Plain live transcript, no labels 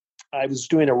I was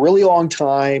doing a really long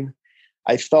time.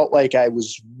 I felt like I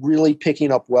was really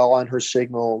picking up well on her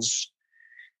signals.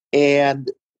 And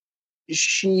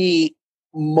she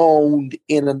moaned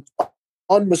in an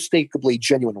unmistakably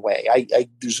genuine way.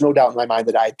 There's no doubt in my mind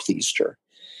that I pleased her.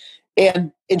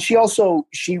 And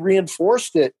she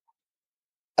reinforced it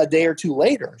a day or two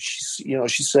later.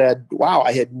 She said, "Wow,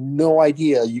 I had no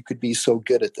idea you could be so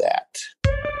good at that."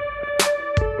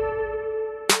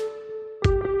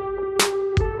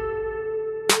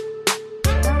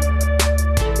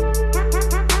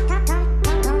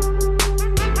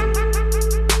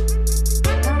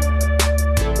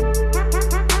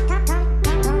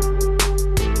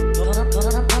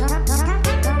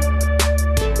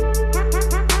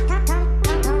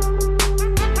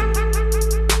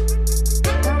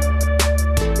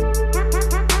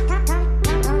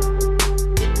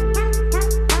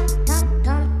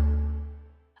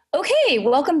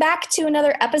 Welcome back to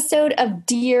another episode of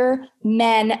Dear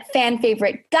Men Fan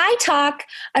Favorite Guy Talk.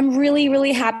 I'm really,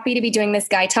 really happy to be doing this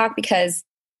Guy Talk because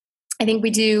I think we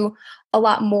do a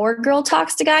lot more girl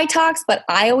talks to guy talks, but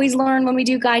I always learn when we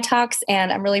do guy talks,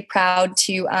 and I'm really proud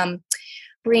to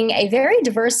bring a very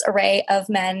diverse array of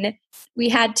men. We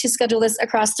had to schedule this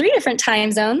across 3 different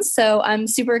time zones, so I'm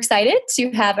super excited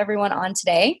to have everyone on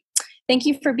today. Thank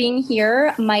you for being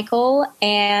here, Michael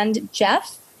and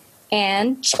Jeff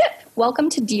and Chip. Welcome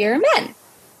to Dear Men.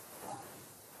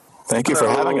 Thank you for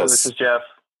having us. This is Jeff.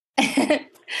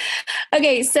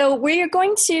 Okay, so we're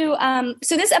going to,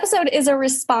 so this episode is a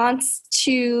response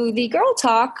to the girl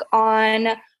talk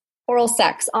on oral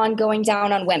sex, on going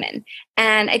down on women.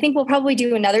 And I think we'll probably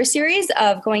do another series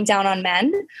of going down on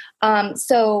men. But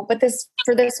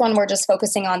for this one, we're just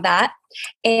focusing on that.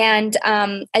 And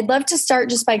I'd love to start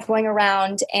just by going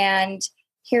around and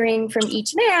hearing from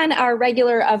each man our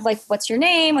regular of like, what's your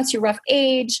name? What's your rough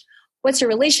age? What's your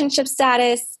relationship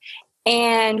status?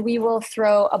 And we will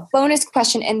throw a bonus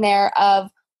question in there of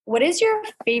what is your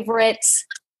favorite,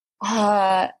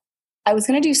 I was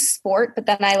going to do sport, but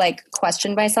then I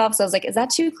questioned myself. So I was like, is that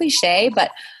too cliche?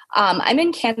 But I'm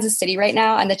in Kansas City right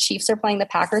now and the Chiefs are playing the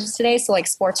Packers today. So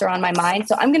sports are on my mind.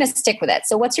 So I'm going to stick with it.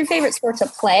 So what's your favorite sport to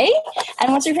play?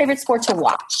 And what's your favorite sport to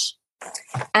watch?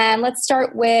 And let's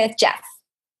start with Jeff.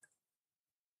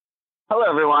 Hello,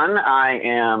 everyone. I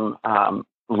am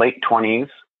late 20s.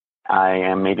 I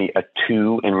am maybe a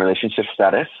 2 in relationship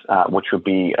status, which would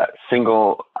be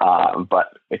single,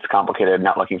 but it's complicated,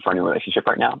 not looking for any relationship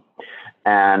right now.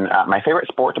 And my favorite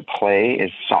sport to play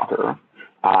is soccer.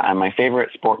 And my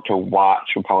favorite sport to watch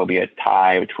would probably be a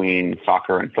tie between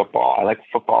soccer and football. I like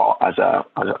football as a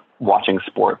watching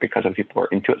sport because of people are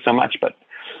into it so much, but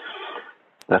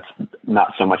that's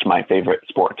not so much my favorite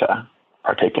sport to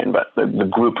partake in, but the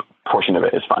group portion of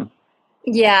it is fun.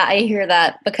 Yeah, I hear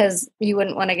that because you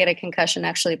wouldn't want to get a concussion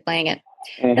actually playing it.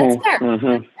 Mm-hmm. That's fair. Mm-hmm.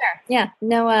 That's fair. Yeah,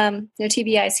 no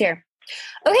TBIs here.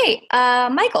 Okay,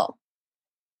 Michael.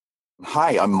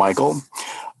 Hi, I'm Michael.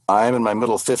 I'm in my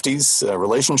middle 50s.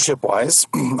 Relationship-wise,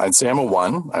 I'd say I'm a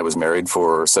 1. I was married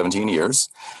for 17 years,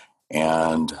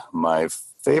 and my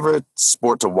favorite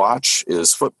sport to watch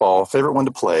is football. Favorite one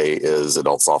to play is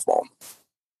adult softball.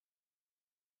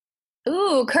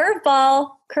 Ooh, curveball,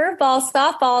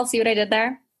 softball. See what I did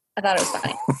there? I thought it was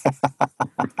funny.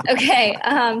 Okay,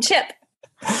 Chip.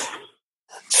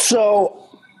 So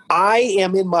I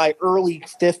am in my early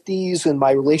 50s, and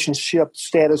my relationship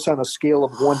status on a scale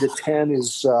of 1 to 10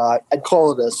 is, I'd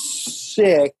call it a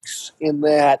 6, in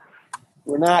that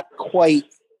we're not quite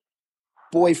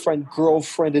boyfriend,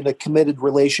 girlfriend in a committed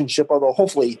relationship, although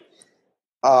hopefully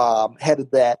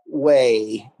headed that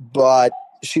way. But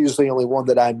she's the only one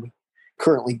that I'm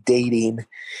currently dating.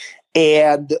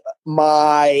 And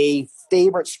my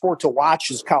favorite sport to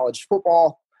watch is college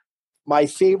football. My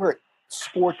favorite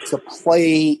sport to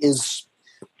play is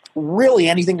really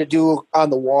anything to do on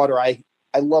the water. I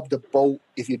love to boat,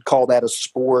 if you'd call that a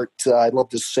sport. I love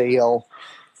to sail,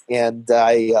 and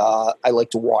I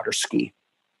like to water ski.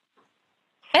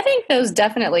 I think those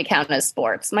definitely count as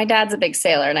sports. My dad's a big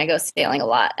sailor, and I go sailing a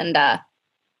lot. And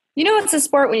it's a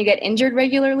sport when you get injured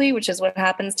regularly, which is what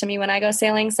happens to me when I go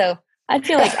sailing. So I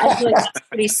feel like that's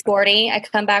pretty sporty. I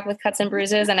come back with cuts and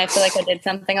bruises, and I feel like I did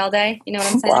something all day. You know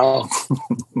what I'm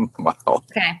saying? Wow.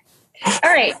 Okay.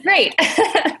 All right, great.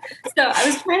 So I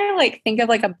was trying to think of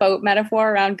a boat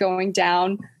metaphor around going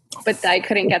down, but I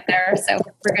couldn't get there. So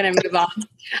we're going to move on.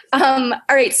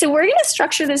 All right. So we're going to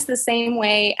structure this the same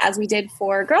way as we did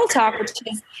for Girl Talk, which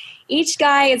is each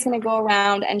guy is going to go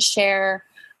around and share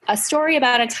a story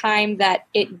about a time that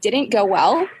it didn't go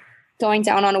well going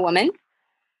down on a woman,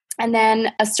 and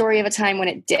then a story of a time when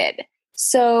it did.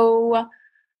 So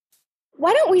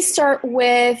why don't we start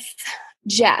with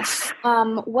Jeff?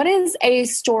 What is a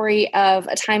story of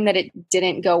a time that it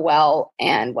didn't go well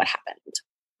and what happened?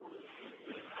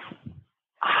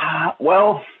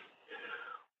 Well,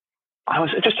 I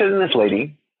was interested in this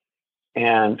lady,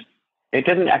 and it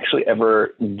didn't actually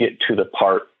ever get to the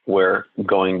part where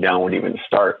going down would even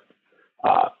start.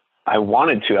 I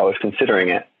wanted to. I was considering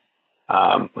it.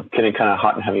 Getting kind of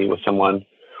hot and heavy with someone.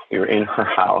 We were in her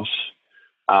house.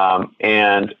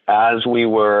 And as we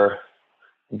were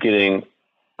getting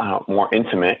more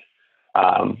intimate,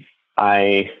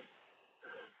 I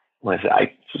was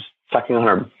sucking on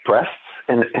her breasts,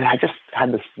 and I just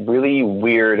had this really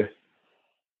weird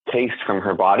taste from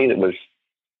her body that was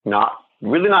not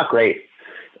great.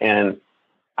 And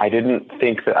I didn't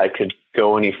think that I could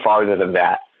go any farther than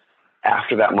that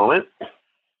after that moment.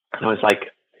 I didn't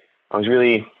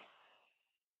really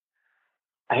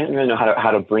know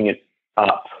how to bring it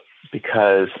up,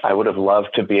 because I would have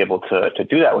loved to be able to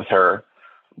do that with her.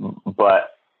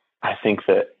 But I think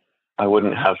that I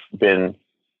wouldn't have been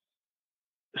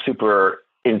super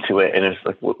into it. And it's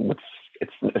like,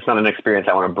 it's not an experience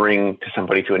I want to bring to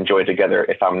somebody to enjoy together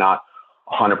if I'm not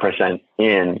 100%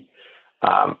 in.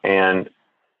 And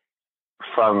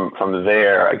from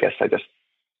there, I guess I just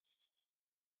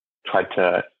tried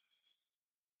to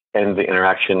end the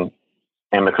interaction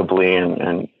amicably.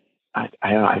 And I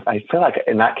don't know. I feel like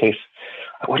in that case,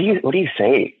 what do you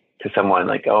say to someone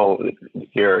like, oh,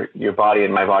 your body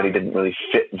and my body didn't really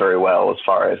fit very well as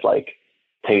far as like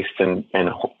taste and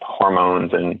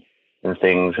hormones and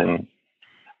things. And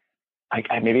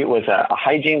maybe it was a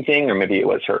hygiene thing, or maybe it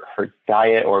was her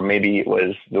diet, or maybe it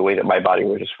was the way that my body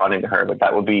was responding to her. But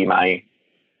that would be my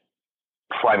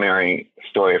primary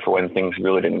story for when things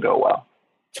really didn't go well.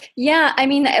 Yeah. I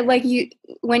mean, like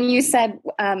when you said,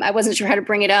 I wasn't sure how to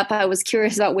bring it up, I was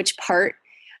curious about which part,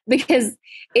 because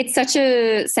it's such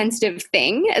a sensitive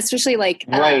thing, especially like,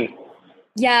 right.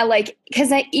 Yeah. Like,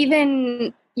 cause I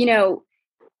even, you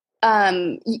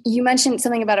mentioned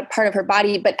something about a part of her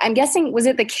body, but I'm guessing, was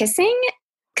it the kissing?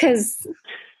 Cause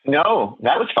no,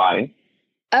 that was fine.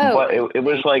 Oh, but it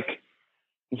was like,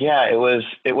 yeah, it was,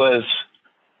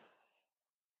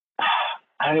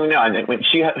 I don't even know. I mean,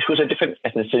 she was a different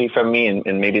ethnicity from me,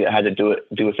 and maybe that had to do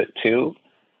with it too.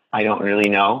 I don't really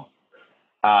know.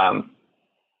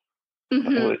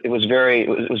 It was very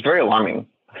alarming.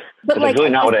 But like,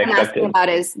 really not what I expected. About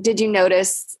is, did you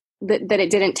notice that it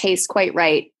didn't taste quite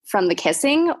right from the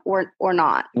kissing, or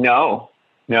not? No.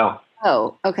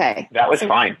 Oh, okay. That was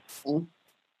fine.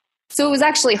 So it was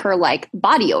actually her like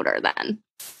body odor then.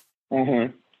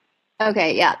 Mm-hmm.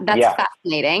 Okay, yeah, that's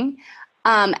fascinating.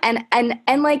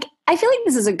 And like, I feel like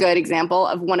this is a good example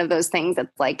of one of those things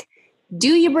that's like, do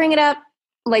you bring it up?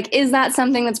 Like, is that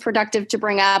something that's productive to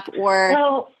bring up?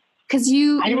 Or because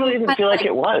I really didn't feel like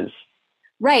it was.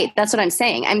 Right. That's what I'm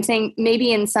saying. I'm saying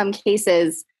maybe in some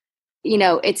cases,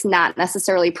 it's not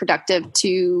necessarily productive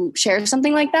to share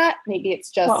something like that. Maybe it's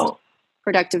just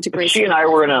productive to grace. She and I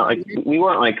were we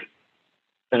weren't like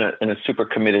in a super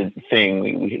committed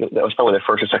thing. That was probably the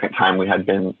first or second time we had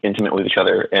been intimate with each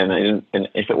other. And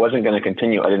if it wasn't going to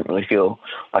continue, I didn't really feel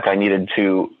like I needed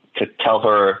to tell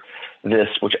her this,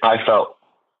 which I felt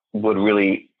would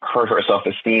really hurt her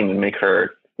self-esteem and make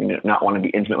her not want to be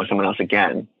intimate with someone else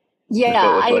again.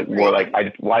 Yeah. So it was more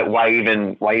like, why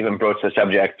even broach the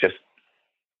subject? Just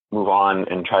move on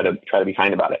and try to be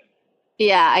kind about it.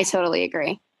 Yeah, I totally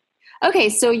agree. Okay,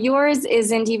 so yours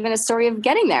isn't even a story of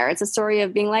getting there. It's a story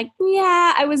of being like,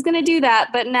 yeah, I was going to do that,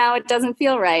 but now it doesn't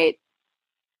feel right.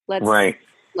 Let's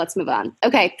move on.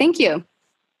 Okay, thank you.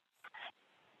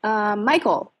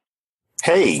 Michael.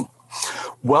 Hey.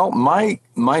 Well, my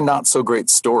not so great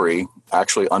story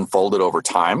actually unfolded over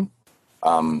time.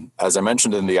 As I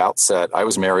mentioned in the outset, I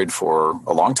was married for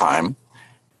a long time,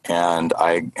 and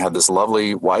I had this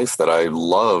lovely wife that I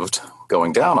loved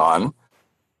going down on,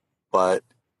 but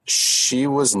she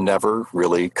was never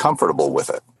really comfortable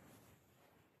with it.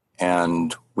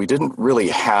 And we didn't really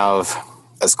have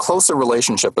as close a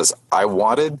relationship as I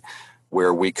wanted,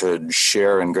 where we could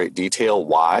share in great detail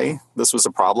why this was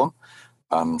a problem.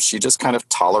 She just kind of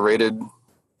tolerated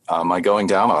my going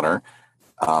down on her.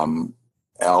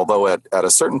 Although at a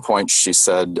certain point she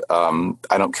said,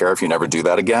 I don't care if you never do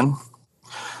that again.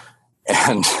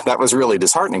 And that was really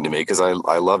disheartening to me, because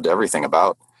I loved everything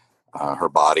about her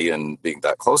body and being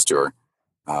that close to her.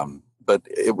 But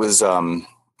it was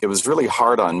really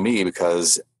hard on me,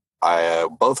 because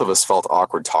both of us felt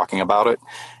awkward talking about it,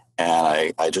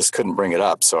 and I just couldn't bring it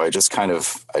up. So I just kind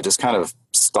of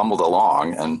stumbled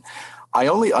along, and I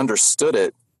only understood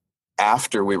it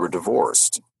after we were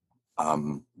divorced.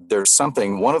 there's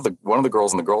something. One of the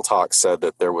girls in the girl talk said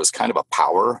that there was kind of a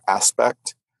power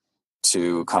aspect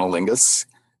to cunnilingus,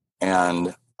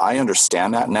 and I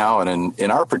understand that now. And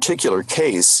in our particular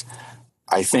case,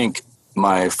 I think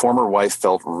my former wife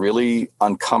felt really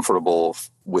uncomfortable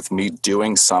with me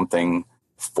doing something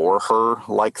for her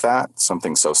like that,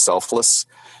 something so selfless,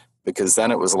 because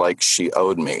then it was like she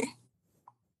owed me.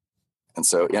 And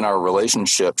so in our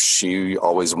relationship, she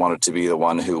always wanted to be the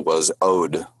one who was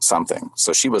owed something.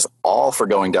 So she was all for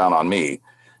going down on me,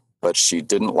 but she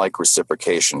didn't like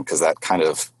reciprocation because that kind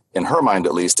of, in her mind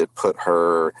at least, it put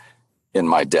her in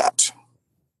my debt.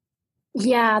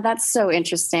 Yeah, that's so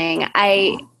interesting.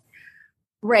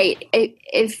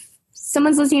 If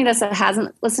someone's listening to this that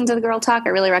hasn't listened to the girl talk, I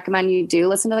really recommend you do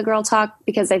listen to the girl talk,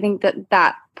 because I think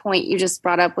that point you just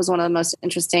brought up was one of the most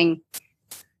interesting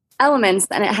elements,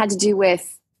 and it had to do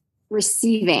with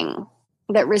receiving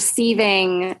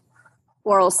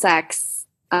oral sex.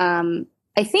 I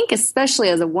think especially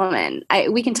as a woman,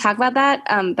 we can talk about that,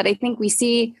 but I think we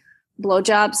see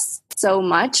blowjobs so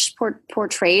much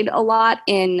portrayed a lot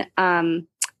in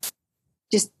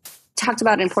just talked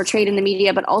about and portrayed in the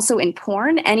media, but also in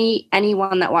porn.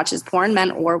 Anyone that watches porn, men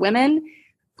or women,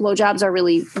 blowjobs are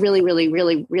really, really, really,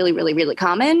 really, really, really, really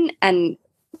common. And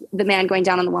the man going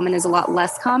down on the woman is a lot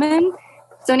less common.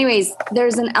 So anyways,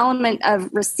 there's an element of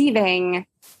receiving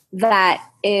that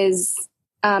is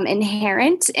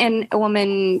inherent in a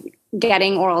woman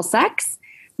getting oral sex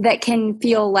that can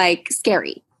feel like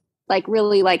scary, like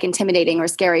really like intimidating or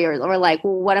scary, or like,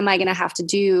 well, what am I going to have to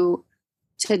do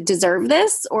to deserve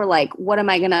this? Or like, what am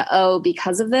I going to owe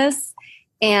because of this?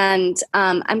 And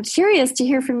I'm curious to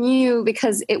hear from you,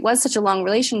 because it was such a long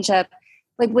relationship.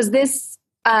 Like, was this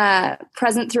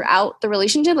present throughout the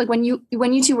relationship? Like when you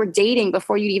two were dating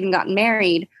before you'd even gotten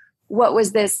married, what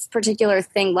was this particular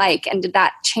thing like? And did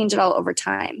that change at all over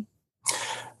time?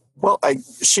 Well,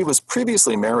 she was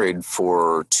previously married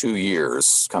for 2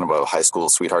 years, kind of a high school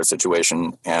sweetheart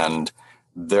situation, and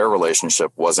their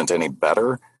relationship wasn't any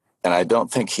better. And I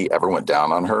don't think he ever went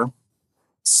down on her.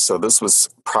 So this was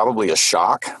probably a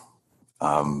shock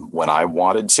when I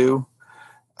wanted to.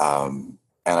 And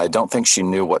I don't think she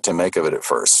knew what to make of it at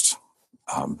first.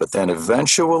 But then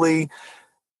eventually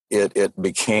it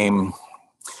became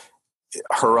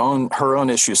her own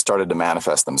issues started to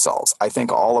manifest themselves. I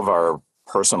think all of our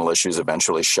personal issues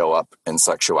eventually show up in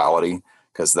sexuality,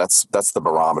 because that's the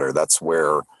barometer. That's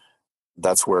where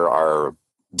our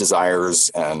desires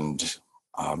and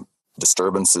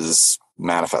disturbances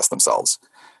manifest themselves.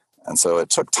 And so it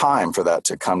took time for that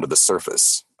to come to the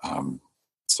surface.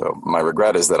 So my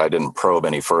regret is that I didn't probe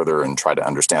any further and try to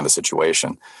understand the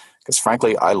situation, because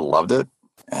frankly, I loved it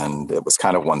and it was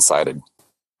kind of one-sided.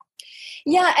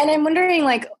 Yeah. And I'm wondering,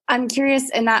 like, I'm curious,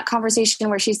 in that conversation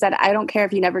where she said, I don't care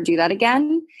if you never do that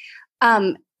again.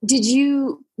 Did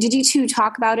you two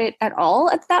talk about it at all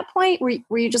at that point?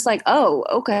 Were you just like, oh,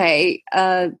 okay.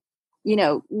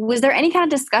 Was there any kind of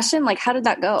discussion? Like, how did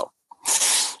that go?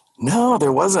 No,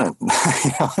 there wasn't.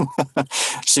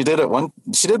 She did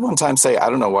one time say, I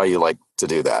don't know why you like to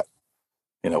do that.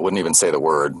 Wouldn't even say the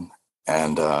word.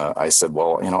 And I said,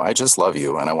 well, I just love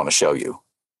you and I want to show you.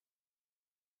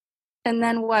 And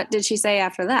then what did she say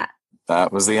after that?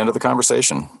 That was the end of the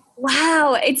conversation.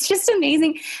 Wow. It's just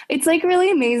amazing. It's like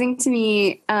really amazing to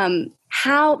me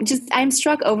how just I'm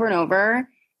struck over and over.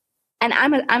 And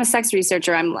I'm a sex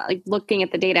researcher. I'm like looking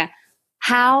at the data,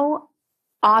 how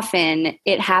often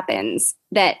it happens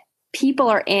that people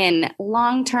are in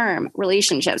long-term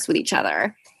relationships with each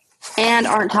other and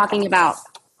aren't talking about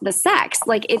the sex.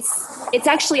 Like it's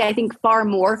actually, I think, far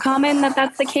more common that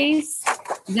that's the case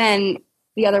than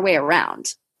the other way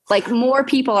around. Like more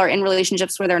people are in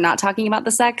relationships where they're not talking about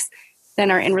the sex than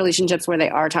are in relationships where they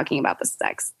are talking about the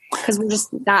sex, because we're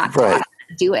just not taught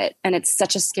to do it. And it's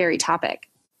such a scary topic.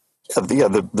 Yeah,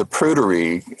 the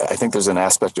prudery, I think there's an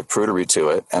aspect of prudery to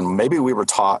it. And maybe we were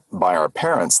taught by our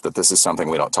parents that this is something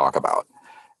we don't talk about.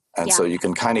 And so you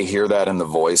can kind of hear that in the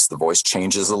voice. The voice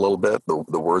changes a little bit.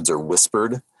 The words are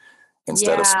whispered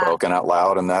instead of spoken out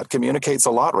loud. And that communicates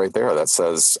a lot right there. That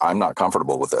says, I'm not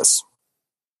comfortable with this.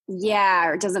 Yeah,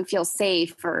 or it doesn't feel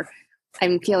safe, or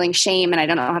I'm feeling shame and I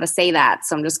don't know how to say that,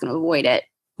 so I'm just going to avoid it.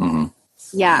 Mm-hmm.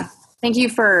 Yeah. Thank you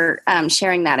for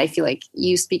sharing that. I feel like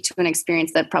you speak to an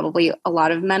experience that probably a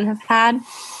lot of men have had,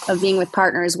 of being with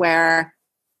partners where,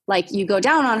 like, you go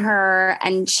down on her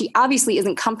and she obviously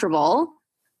isn't comfortable,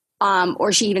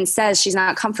 or she even says she's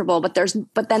not comfortable, but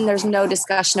then there's no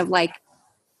discussion of like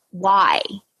why.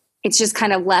 It's just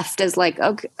kind of left as like,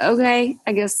 okay,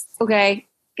 I guess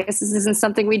this isn't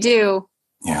something we do.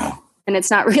 Yeah. And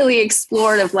it's not really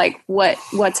explored of like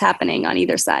what's happening on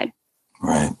either side.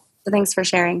 Right. So thanks for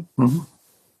sharing. Mm-hmm.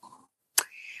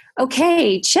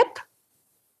 Okay, Chip.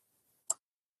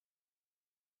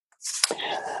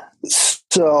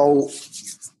 So,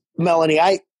 Melanie,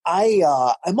 I'm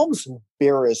almost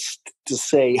embarrassed to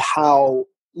say how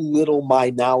little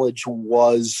my knowledge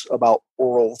was about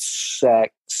oral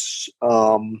sex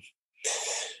up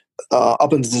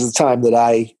until the time that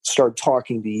I started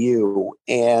talking to you.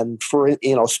 And for,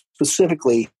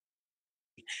 specifically,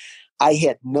 I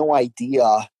had no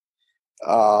idea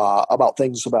about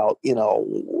things about,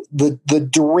 the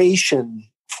duration,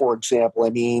 for example. I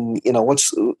mean,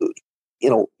 what's the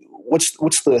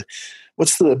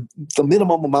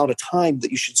minimum amount of time that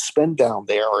you should spend down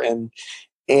there? And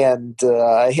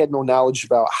I had no knowledge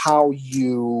about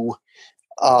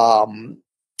um,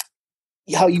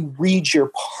 how you read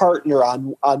your partner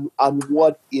on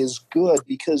what is good,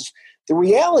 because the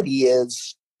reality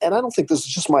is, and I don't think this is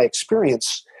just my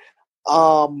experience,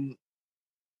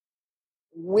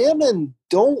 women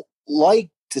don't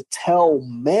like to tell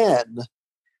men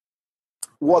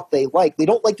what they like. They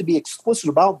don't like to be explicit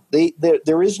about.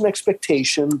 There is an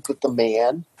expectation that the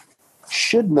man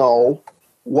should know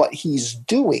what he's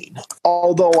doing.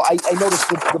 Although I notice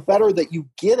that the better that you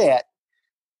get at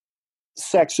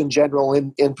sex in general,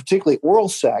 and particularly oral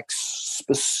sex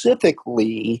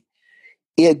specifically,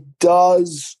 it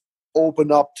does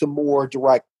open up to more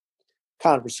direct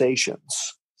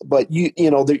conversations. But you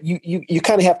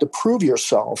kind of have to prove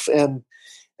yourself. And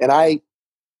I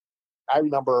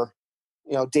remember,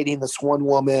 dating this one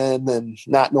woman and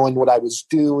not knowing what I was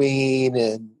doing,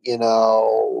 and,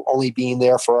 only being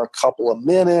there for a couple of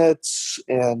minutes,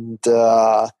 and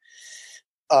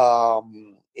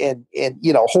hoping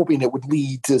it would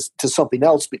lead to something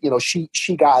else. But,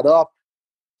 she got up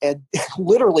and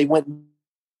literally went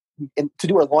to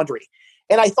do her laundry.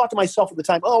 And I thought to myself at the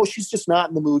time, oh, she's just not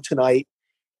in the mood tonight.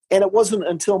 And it wasn't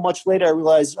until much later I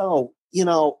realized, oh,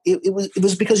 it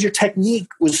was because your technique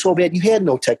was so bad. You had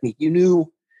no technique. You knew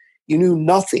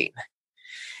nothing.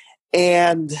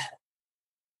 And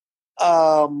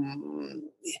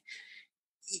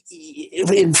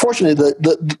unfortunately,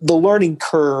 the learning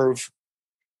curve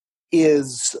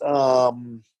is,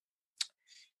 the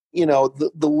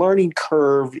learning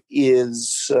curve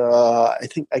is, I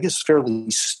guess,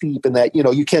 fairly steep in that,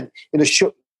 you can, in a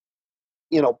short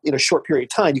period of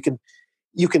time,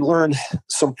 you can learn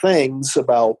some things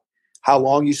about how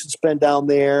long you should spend down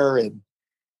there,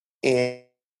 and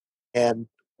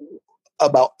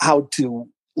about how to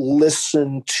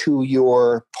listen to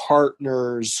your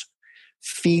partner's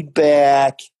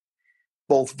feedback,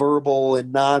 both verbal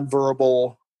and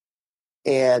nonverbal.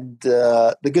 And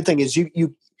the good thing is,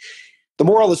 the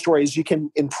moral of the story is you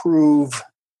can improve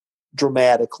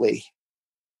dramatically.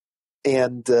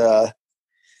 And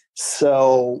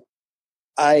so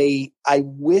I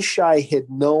wish I had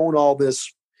known all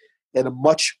this at a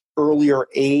much earlier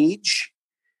age,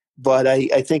 but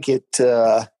I think it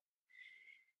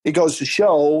goes to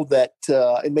show that,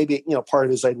 and maybe part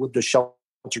of it is I lived a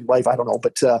sheltered life. I don't know,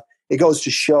 but it goes to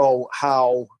show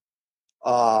how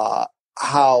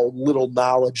little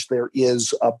knowledge there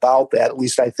is about that. At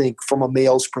least I think from a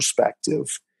male's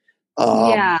perspective.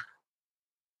 Yeah.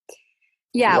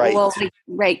 Right. Well,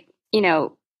 right.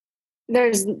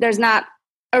 There's not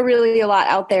really a lot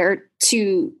out there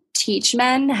to teach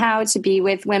men how to be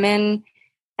with women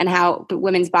and how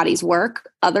women's bodies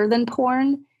work other than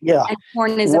porn. Yeah. And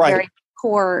porn is a very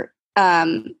poor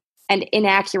and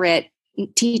inaccurate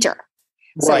teacher.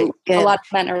 So a lot of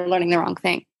men are learning the wrong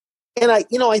thing. And I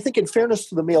think, in fairness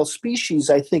to the male species,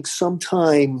 I think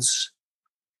sometimes,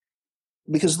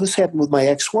 because this happened with my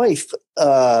ex-wife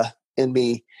and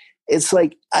me, it's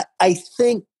like I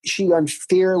think she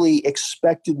unfairly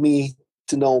expected me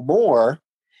to know more.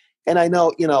 And I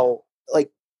know, like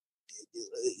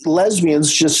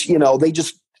lesbians just, they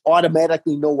just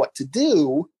automatically know what to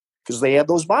do because they have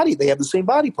they have the same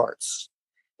body parts.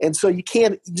 And so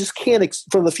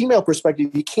from the female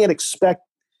perspective, you can't expect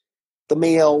the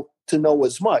male to know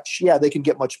as much. Yeah, they can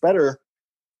get much better,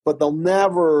 but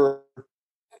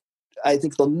I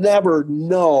think they'll never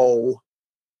know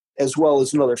as well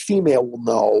as another female will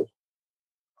know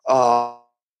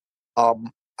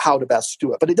how to best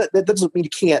do it. But that doesn't mean you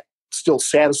can't still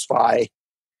satisfy,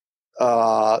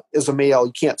 as a male,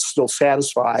 you can't still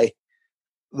satisfy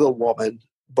the woman.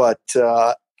 But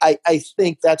I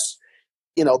think that's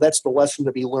the lesson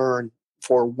to be learned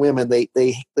for women. They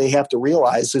have to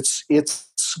realize it's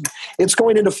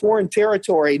going into foreign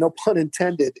territory, no pun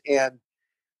intended. And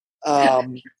I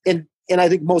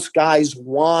think most guys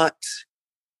want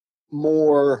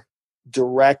more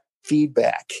direct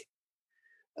feedback.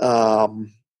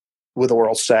 with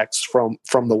oral sex from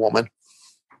the woman.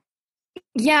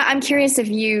 Yeah, I'm curious if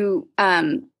you,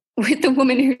 with the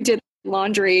woman who did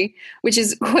laundry, which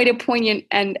is quite a poignant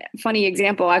and funny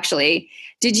example, actually,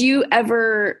 did you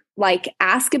ever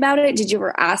ask about it? Did you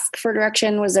ever ask for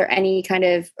direction? Was there any kind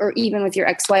of, or even with your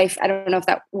ex-wife? I don't know if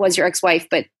that was your ex-wife,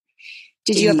 but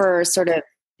did you ever sort of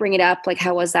bring it up? Like,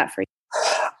 how was that for you?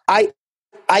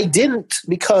 I didn't,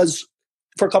 because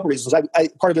for a couple of reasons. I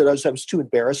part of it I was too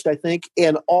embarrassed, I think,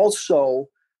 and also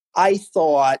I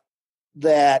thought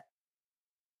that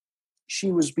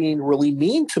she was being really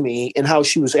mean to me in how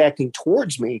she was acting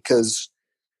towards me, because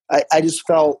I just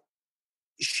felt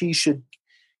she should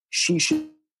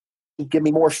give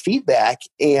me more feedback,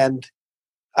 and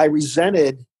I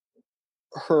resented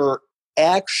her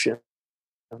actions.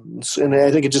 And I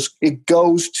think it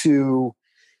goes to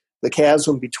the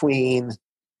chasm between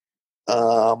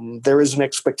there is an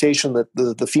expectation that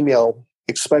the female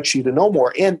expects you to know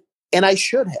more, and I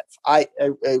should have.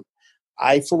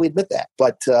 I fully admit that,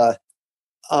 but to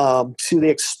the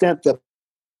extent that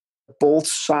both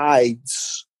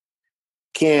sides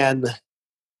can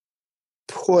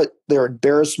put their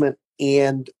embarrassment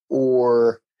and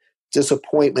or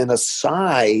disappointment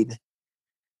aside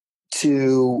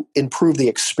to improve the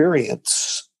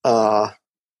experience.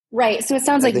 Right. So it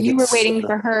sounds like you were waiting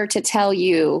for her to tell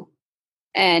you,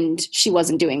 and she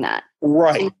wasn't doing that.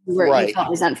 Right. You felt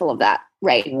resentful of that.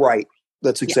 Right. Right.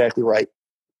 That's exactly right.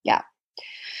 Yeah.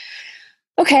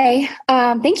 Okay.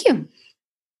 Thank you.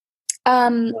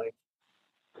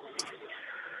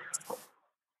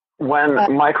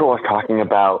 When Michael was talking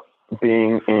about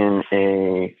being in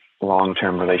a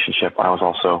long-term relationship, I was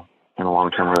also in a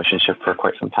long-term relationship for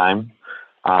quite some time.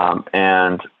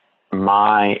 And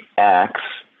my ex,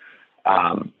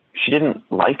 she didn't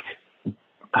like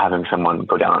having someone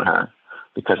go down on her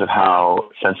because of how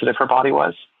sensitive her body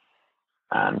was.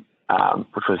 And,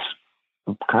 which was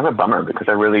kind of a bummer, because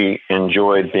I really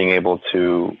enjoyed being able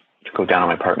to go down on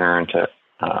my partner and to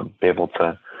be able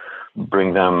to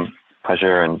bring them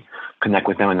pleasure and connect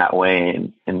with them in that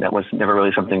way. And that was never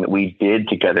really something that we did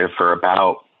together for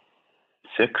about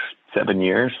 6-7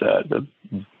 years, the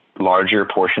larger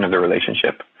portion of the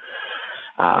relationship.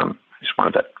 I just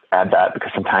wanted to add that,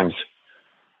 because sometimes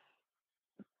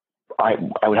I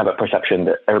would have a perception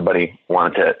that everybody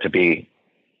wanted to be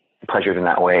pleasured in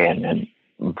that way. And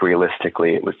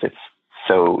realistically, it's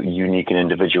so unique and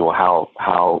individual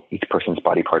how each person's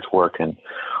body parts work and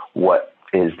what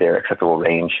is their acceptable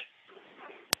range.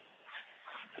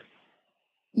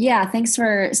 Yeah, thanks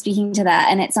for speaking to that.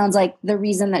 And it sounds like the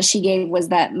reason that she gave was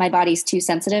that my body's too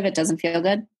sensitive. It doesn't feel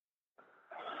good.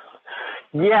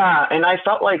 Yeah, and I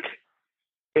felt like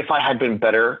if I had been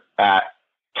better at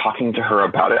talking to her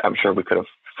about it, I'm sure we could have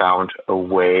found a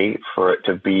way for it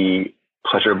to be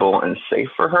pleasurable and safe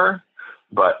for her.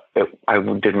 But I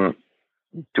didn't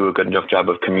do a good enough job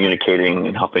of communicating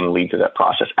and helping lead to that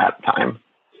process at the time.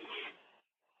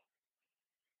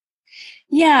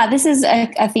 Yeah, this is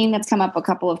a theme that's come up a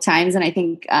couple of times. And I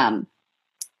think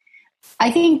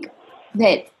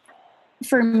that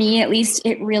for me, at least,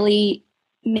 it really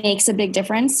makes a big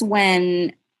difference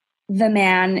when the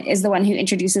man is the one who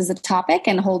introduces the topic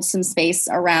and holds some space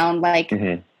around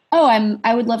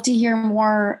I would love to hear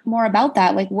more about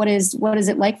that. Like, what is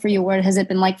it like for you? What has it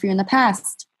been like for you in the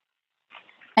past?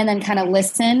 And then kind of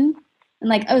listen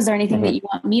and is there anything that you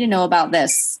want me to know about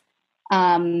this?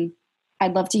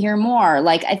 I'd love to hear more.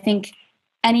 I think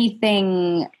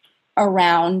anything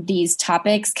around these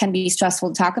topics can be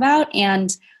stressful to talk about.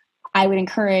 And I would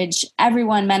encourage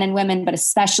everyone, men and women, but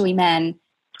especially men,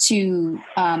 to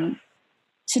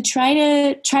try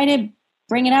to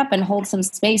bring it up and hold some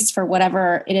space for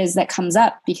whatever it is that comes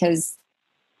up, because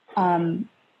I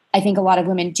think a lot of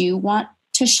women do want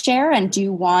to share and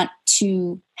do want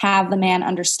to have the man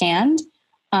understand.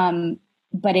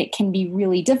 But it can be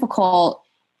really difficult,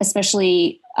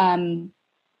 especially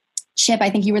Chip, I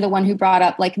think you were the one who brought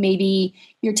up maybe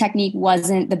your technique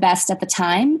wasn't the best at the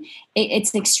time.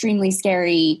 It's extremely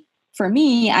scary for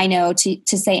me, I know, to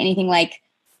say anything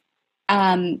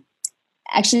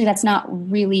actually that's not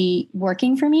really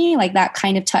working for me. That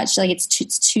kind of touch,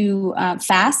 it's too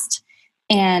fast,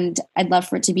 and I'd love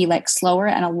for it to be slower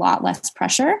and a lot less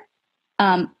pressure.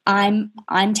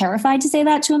 I'm terrified to say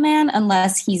that to a man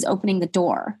unless he's opening the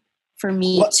door for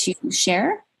me to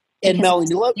share. And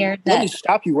Melanie, let me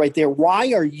stop you right there.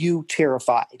 Why are you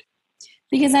terrified?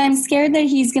 Because I'm scared that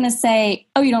he's going to say,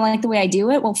 "Oh, you don't like the way I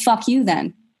do it? Well, fuck you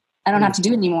then. I don't have to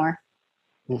do it anymore."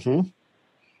 Mm-hmm.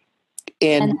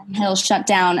 And then he'll shut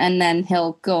down, and then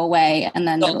he'll go away, and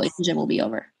then the relationship will be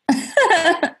over.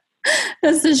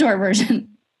 That's the short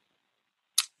version.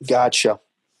 Gotcha.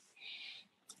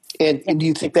 And do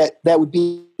you think that that would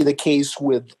be the case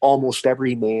with almost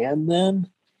every man then?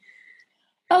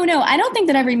 Oh, no, I don't think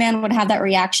that every man would have that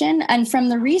reaction. And from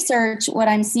the research, what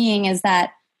I'm seeing is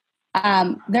that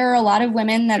there are a lot of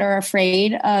women that are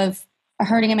afraid of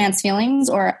hurting a man's feelings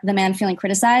or the man feeling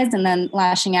criticized and then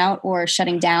lashing out or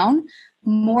shutting down.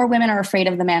 More women are afraid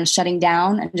of the man shutting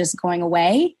down and just going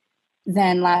away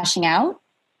than lashing out.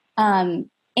 And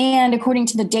according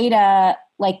to the data,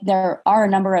 like there are a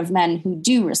number of men who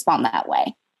do respond that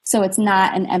way. So it's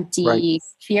not an empty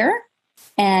fear.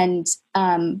 And,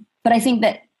 but I think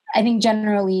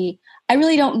generally, I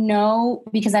really don't know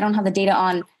because I don't have the data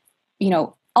on,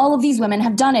 all of these women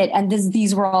have done it and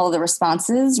these were all of the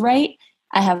responses, right?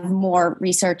 I have more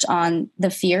research on the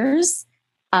fears,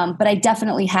 but I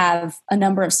definitely have a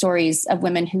number of stories of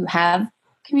women who have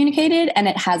communicated and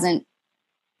it hasn't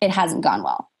gone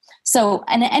well. So,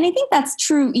 and I think that's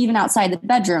true even outside the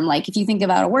bedroom. Like if you think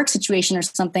about a work situation or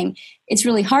something, it's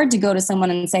really hard to go to someone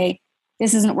and say,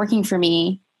 this isn't working for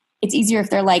me. It's easier if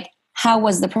they're like, how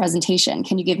was the presentation?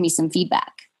 Can you give me some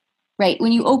feedback? Right?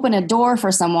 When you open a door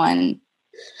for someone,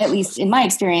 at least in my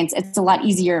experience, it's a lot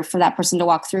easier for that person to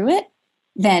walk through it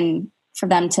than for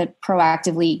them to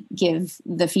proactively give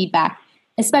the feedback,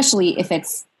 especially if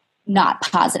it's not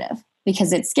positive,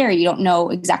 because it's scary. You don't know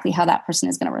exactly how that person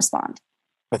is going to respond.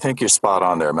 I think you're spot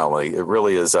on there, Melanie. It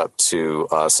really is up to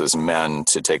us as men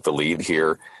to take the lead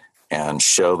here and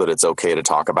show that it's okay to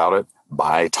talk about it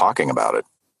by talking about it.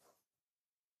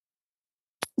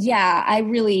 Yeah, I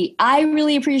really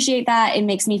appreciate that. It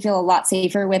makes me feel a lot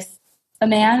safer with a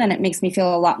man, and it makes me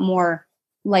feel a lot more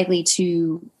likely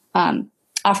to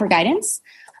offer guidance.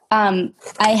 I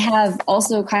have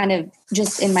also kind of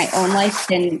just in my own life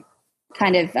been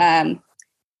kind of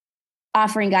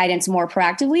offering guidance more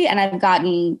proactively, and I've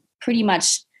gotten pretty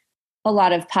much a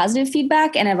lot of positive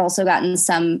feedback, and I've also gotten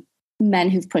some men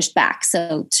who've pushed back.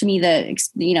 So to me, the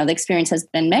experience has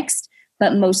been mixed,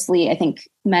 but mostly I think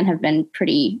men have been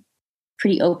pretty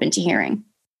open to hearing.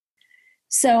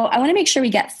 So I want to make sure we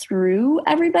get through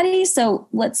everybody. So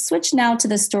let's switch now to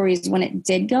the stories when it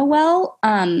did go well,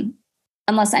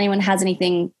 unless anyone has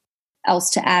anything else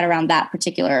to add around that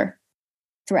particular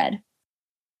thread.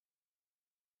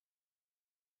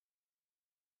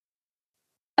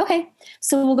 Okay,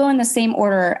 so we'll go in the same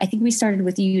order. I think we started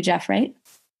with you, Jeff, right?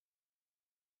 Is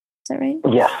that right?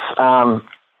 Yes.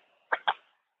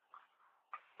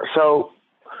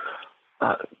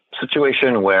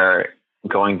 Situation where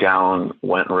going down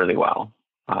went really well.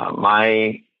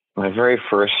 My very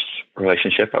first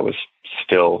relationship, I was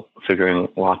still figuring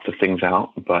lots of things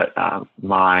out, but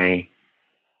my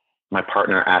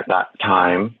partner at that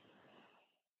time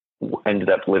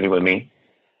ended up living with me,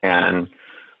 and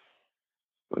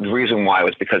the reason why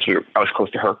was because I was close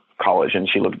to her college, and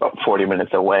she lived about 40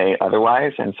 minutes away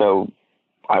otherwise, and so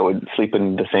I would sleep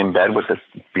in the same bed with this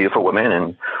beautiful woman,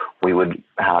 and we would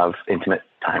have intimate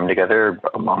time together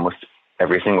almost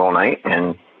every single night.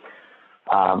 And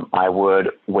I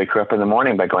would wake her up in the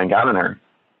morning by going down on her.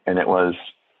 And it was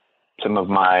some of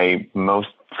my most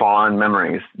fond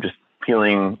memories, just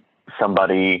feeling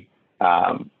somebody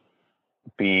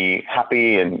be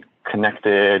happy and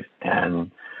connected,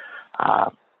 and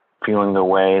feeling the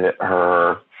way that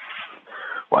her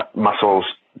muscles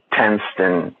tensed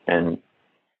and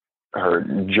her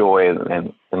joy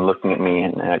and looking at me.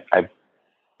 And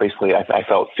I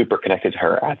felt super connected to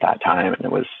her at that time.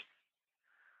 And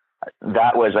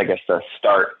that was, I guess, the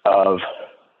start of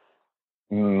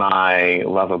my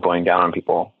love of going down on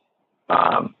people.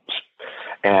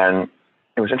 And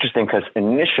it was interesting because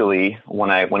initially when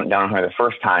I went down on her the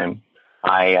first time,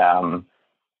 I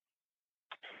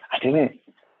didn't,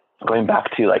 going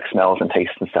back to like smells and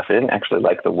tastes and stuff, I didn't actually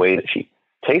like the way that she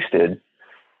tasted.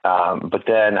 But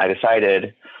then I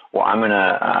decided, well, I'm going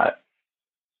to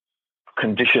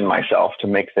condition myself to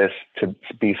make this to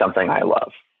be something I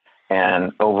love.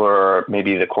 And over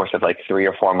maybe the course of like 3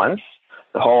 or 4 months,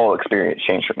 the whole experience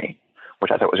changed for me,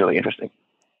 which I thought was really interesting.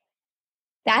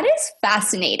 That is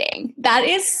fascinating. That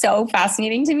is so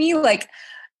fascinating to me. Like,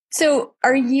 so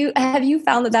have you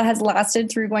found that has lasted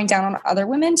through going down on other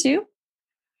women too?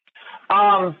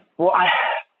 Well,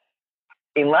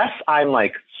 unless I'm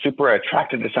like super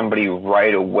attracted to somebody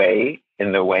right away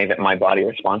in the way that my body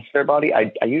responds to their body,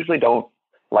 I usually don't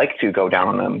like to go down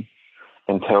on them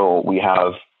until we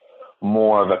have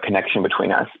more of a connection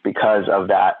between us because of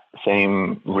that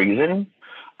same reason.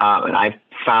 And I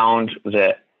found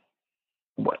that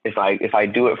if I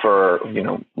do it for,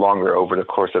 longer over the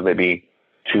course of maybe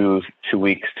two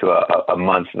weeks to a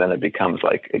month, then it becomes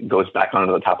like, it goes back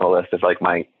onto the top of the list of like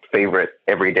my favorite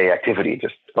everyday activity.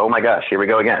 Just, oh my gosh, here we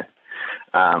go again.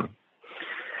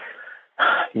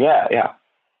 Yeah.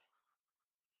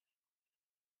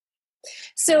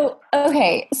 So,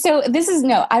 okay. So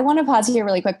I want to pause here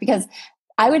really quick because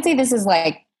I would say this is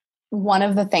like one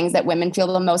of the things that women feel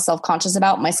the most self-conscious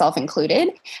about, myself included.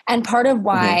 And part of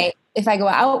why, if I go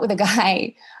out with a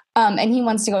guy, and he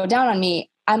wants to go down on me,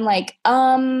 I'm like,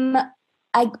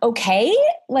 okay,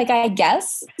 like, I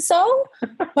guess so,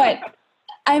 but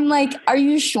I'm like, are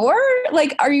you sure?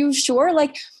 Like,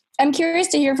 I'm curious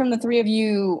to hear from the three of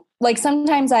you. Like,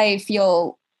 sometimes I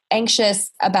feel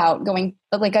anxious about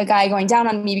like a guy going down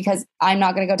on me because I'm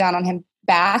not going to go down on him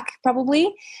back,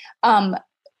 probably.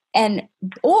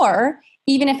 Or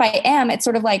even if I am, it's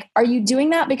sort of like, are you doing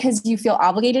that because you feel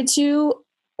obligated to,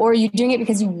 or are you doing it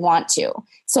because you want to?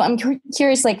 So I'm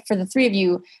curious, like, for the three of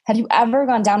you, have you ever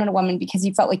gone down on a woman because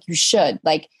you felt like you should?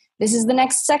 Like, this is the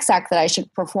next sex act that I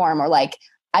should perform, or like,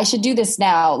 I should do this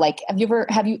now. Like, have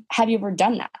you ever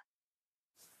done that?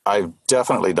 I've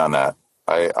definitely done that.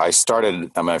 I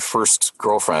started my first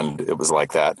girlfriend. It was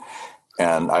like that.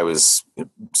 And I was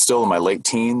still in my late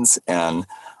teens, and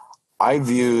I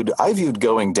viewed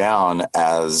going down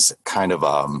as kind of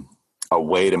a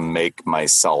way to make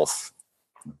myself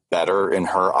better in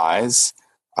her eyes.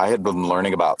 I had been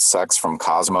learning about sex from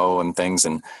Cosmo and things,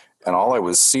 and all I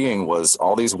was seeing was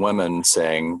all these women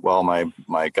saying, well,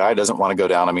 my guy doesn't want to go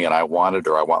down on me and I want it,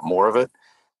 or I want more of it.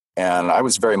 And I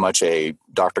was very much a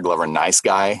Dr. Glover nice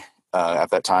guy at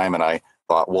that time. And I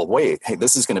thought, well, wait, hey,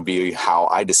 this is going to be how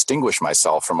I distinguish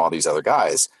myself from all these other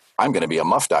guys. I'm going to be a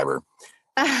muff diver.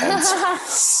 And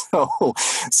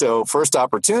so first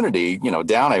opportunity,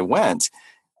 down I went.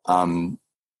 And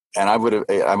I would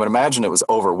imagine it was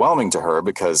overwhelming to her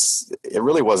because it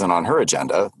really wasn't on her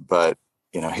agenda. But,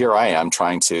 here I am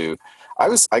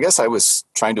I guess I was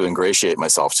trying to ingratiate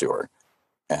myself to her.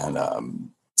 And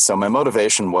so my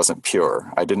motivation wasn't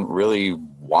pure. I didn't really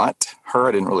want her.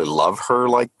 I didn't really love her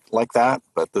like that.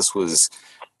 But this was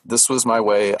my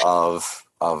way of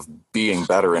being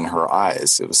better in her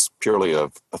eyes. It was purely a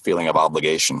feeling of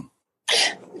obligation.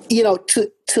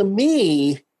 To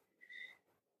me,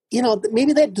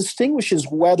 maybe that distinguishes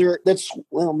whether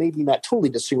maybe not totally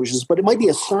distinguishes, but it might be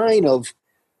a sign of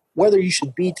whether you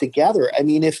should be together. I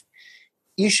mean, if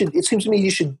you should, it seems to me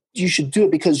you should do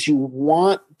it because you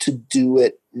want to do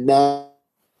it, not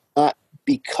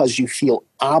because you feel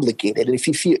obligated. And if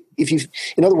you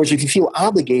feel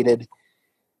obligated,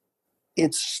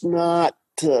 it's not,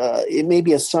 it may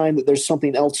be a sign that there's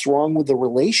something else wrong with the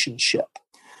relationship.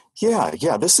 Yeah.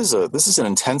 This is an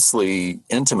intensely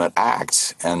intimate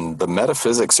act, and the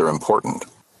metaphysics are important.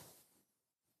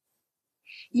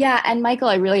 Yeah. And Michael,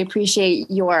 I really appreciate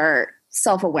your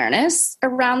self-awareness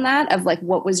around that, of like,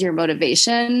 what was your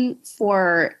motivation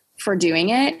for doing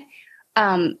it?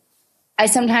 I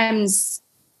sometimes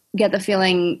get the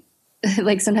feeling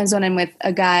like sometimes when I'm with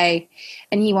a guy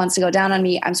and he wants to go down on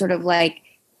me, I'm sort of like,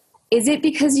 is it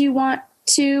because you want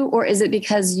to, or is it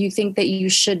because you think that you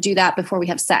should do that before we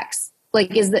have sex? Like,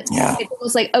 it's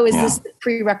almost like, is this the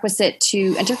prerequisite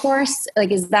to intercourse?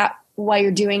 Like, is that why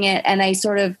you're doing it? And I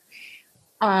sort of,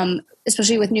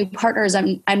 especially with new partners,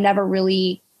 I'm never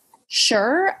really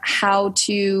sure how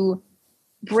to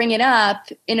bring it up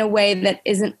in a way that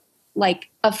isn't like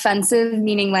offensive,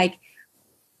 meaning like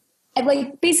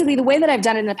basically the way that I've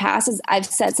done it in the past is I've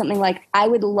said something like, I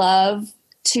would love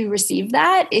to receive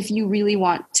that if you really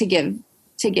want to give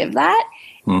that.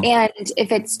 And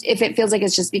if it feels like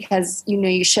it's just because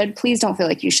you should, please don't feel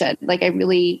like you should. Like,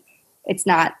 it's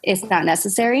not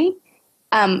necessary.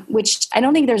 Which I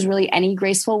don't think there's really any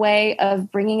graceful way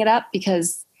of bringing it up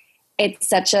because it's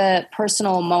such a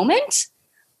personal moment.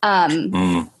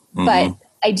 But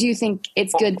I do think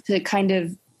it's good to kind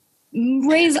of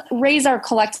raise our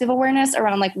collective awareness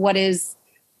around like, what is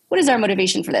our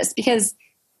motivation for this? Because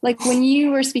like when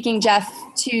you were speaking, Jeff,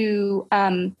 to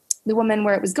the woman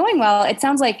where it was going well, it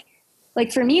sounds like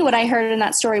for me, what I heard in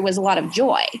that story was a lot of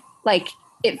joy. Like,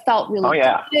 it felt really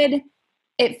good.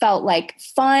 It felt like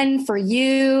fun for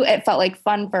you. It felt like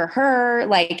fun for her.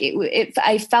 Like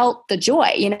I felt the joy,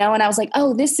 and I was like,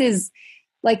 oh, this is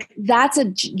like, that's a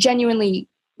genuinely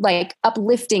like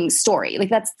uplifting story. Like,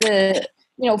 that's the,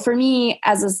 for me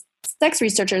as a sex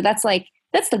researcher, that's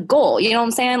the goal. You know what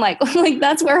I'm saying? Like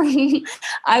that's where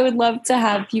I would love to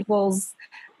have people's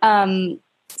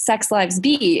sex lives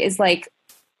be, is like,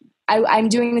 I'm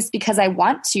doing this because I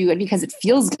want to, and because it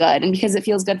feels good, and because it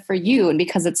feels good for you, and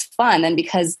because it's fun, and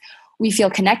because we feel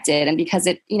connected, and because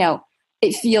it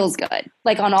feels good.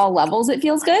 Like, on all levels, it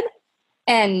feels good.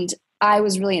 And I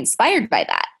was really inspired by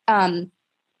that.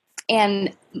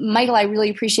 And Michael, I really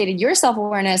appreciated your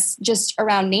self-awareness just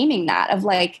around naming that, of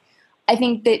like, I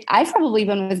think that I've probably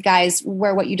been with guys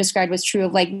where what you described was true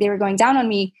of like they were going down on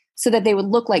me so that they would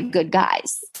look like good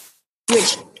guys,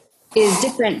 which is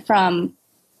different from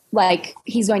like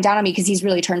he's going down on me because he's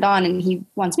really turned on and he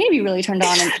wants me to be really turned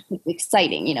on and it's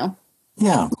exciting, you know?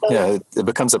 Yeah. Yeah. It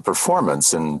becomes a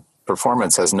performance, and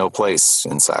performance has no place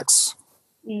in sex.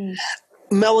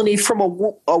 Melanie, from a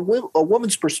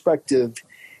woman's perspective,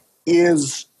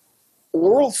 is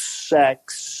oral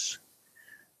sex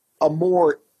a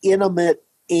more intimate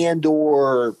and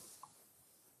or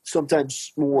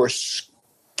sometimes more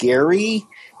scary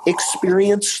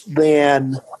experience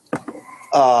than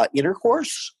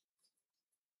intercourse?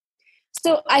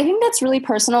 So I think that's really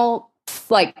personal,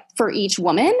 like for each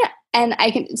woman. And I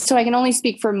can only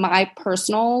speak for my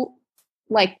personal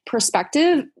like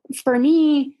perspective. For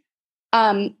me,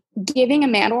 giving a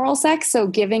man oral sex, so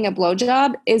giving a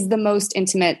blowjob is the most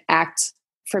intimate act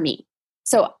for me.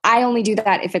 So I only do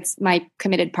that if it's my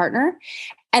committed partner.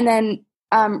 And then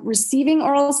receiving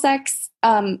oral sex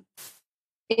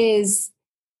is,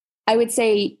 I would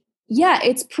say, yeah,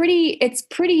 it's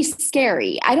pretty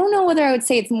scary. I don't know whether I would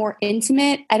say it's more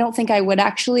intimate. I don't think I would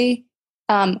actually.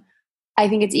 I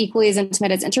think it's equally as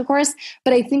intimate as intercourse,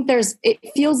 but I think it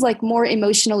feels like more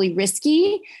emotionally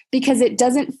risky because it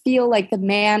doesn't feel like the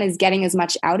man is getting as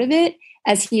much out of it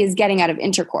as he is getting out of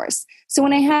intercourse. So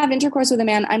when I have intercourse with a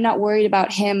man, I'm not worried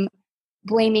about him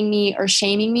blaming me or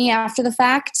shaming me after the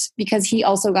fact because he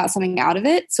also got something out of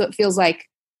it. So it feels like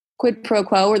quid pro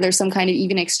quo, or there's some kind of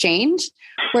even exchange.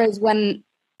 Whereas when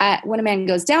a man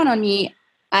goes down on me,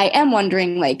 I am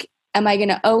wondering, like, am I going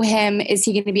to owe him? Is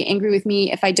he going to be angry with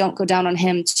me if I don't go down on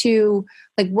him too?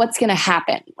 Like, what's going to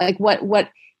happen? Like, what,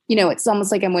 it's almost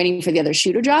like I'm waiting for the other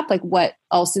shoe to drop. Like, what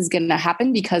else is going to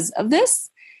happen because of this?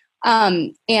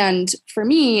 And for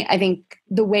me, I think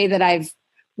the way that I've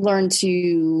learned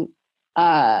to,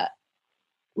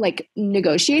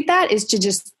 negotiate that is to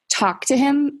just talk to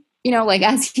him, like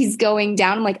as he's going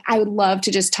down. I'm like, I would love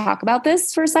to just talk about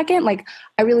this for a second. Like,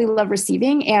 I really love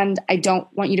receiving and I don't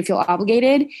want you to feel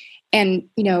obligated. And,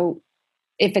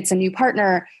 if it's a new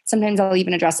partner, sometimes I'll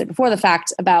even address it before the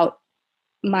fact about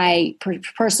my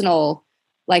personal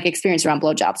experience around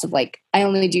blowjobs of I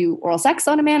only do oral sex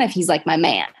on a man if he's my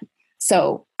man.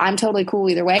 So I'm totally cool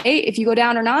either way. If you go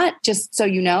down or not, just so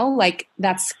you know,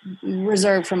 that's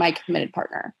reserved for my committed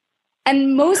partner.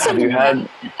 And most of the men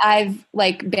I've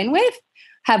been with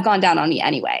have gone down on me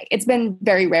anyway. It's been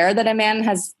very rare that a man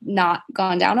has not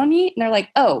gone down on me. And they're like,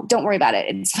 oh, don't worry about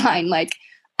it. It's fine.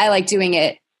 I like doing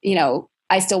it.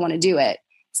 I still want to do it.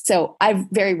 So I've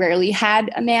very rarely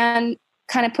had a man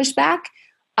kind of push back.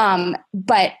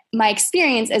 But my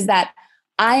experience is that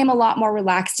I am a lot more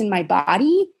relaxed in my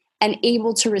body and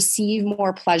able to receive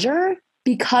more pleasure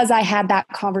because I had that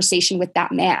conversation with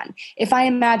that man. If I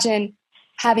imagine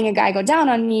having a guy go down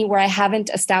on me where I haven't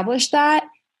established that,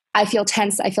 I feel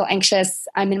tense, I feel anxious,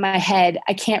 I'm in my head,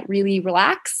 I can't really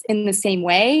relax in the same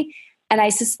way. And I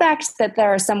suspect that there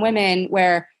are some women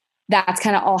where that's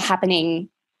kind of all happening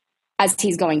as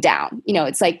he's going down.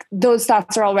 It's like those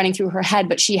thoughts are all running through her head,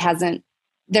 but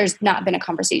there's not been a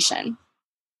conversation.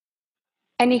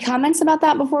 Any comments about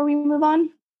that before we move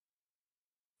on?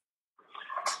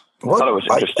 I thought it was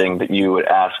interesting that you would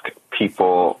ask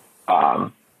people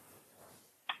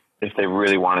if they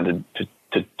really wanted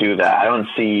to do that. I don't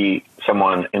see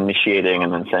someone initiating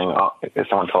and then saying, oh, if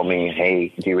someone told me,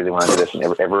 hey, do you really want to do this? And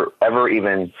ever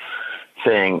even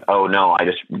saying, oh, no, I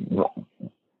just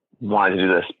wanted to do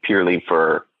this purely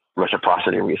for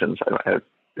reciprocity reasons. Has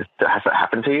that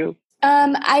happened to you?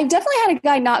 I've definitely had a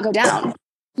guy not go down.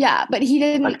 Yeah, but he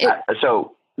didn't.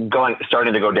 So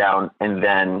starting to go down, and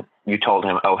then you told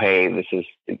him, oh, hey,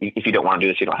 if you don't want to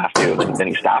do this, you don't have to. And then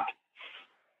he stopped.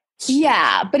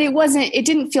 Yeah, but it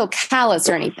didn't feel callous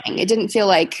or anything. It didn't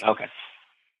feel okay.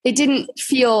 It didn't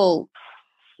feel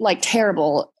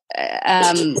terrible.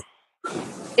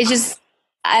 It just,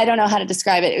 I don't know how to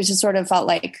describe it. It was just sort of felt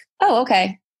like, oh,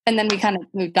 okay. And then we kind of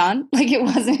moved on. It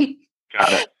wasn't,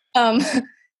 got it.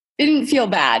 It didn't feel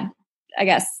bad, I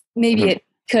guess. Maybe it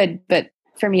could, but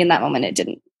for me in that moment, it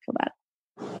didn't feel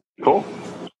bad. Cool.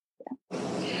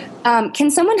 Yeah. Can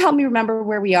someone help me remember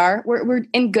where we are? We're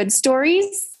in good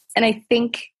stories. And I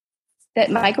think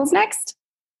that Michael's next.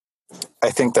 I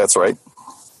think that's right.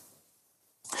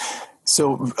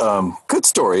 So, good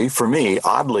story for me,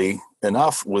 oddly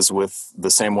enough, was with the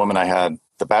same woman I had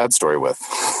the bad story with.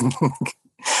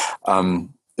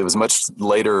 It was much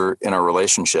later in our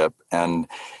relationship, and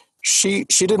she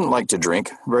didn't like to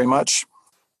drink very much.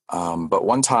 But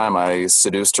one time I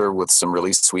seduced her with some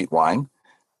really sweet wine,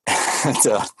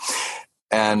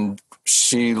 and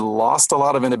she lost a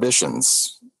lot of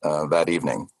inhibitions that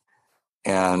evening.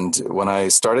 And when I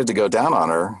started to go down on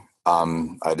her,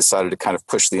 I decided to kind of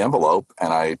push the envelope,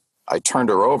 and I turned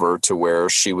her over to where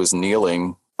she was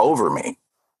kneeling over me.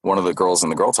 One of the girls in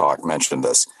the Girl Talk mentioned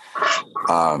this.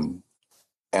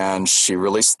 And she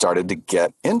really started to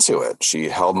get into it. She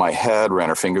held my head, ran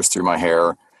her fingers through my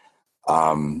hair.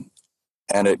 And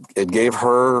it gave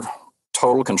her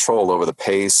total control over the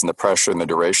pace and the pressure and the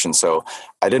duration. So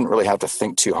I didn't really have to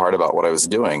think too hard about what I was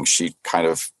doing. She kind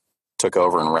of took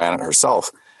over and ran it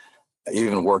herself. I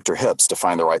even worked her hips to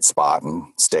find the right spot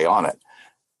and stay on it.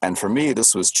 And for me,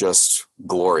 this was just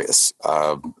glorious.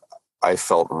 I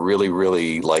felt really,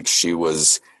 really like she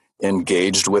was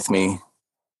engaged with me.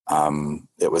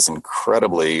 It was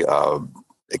incredibly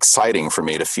exciting for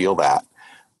me to feel that.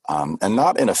 And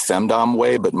not in a femdom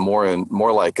way, but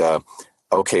more like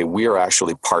okay, we are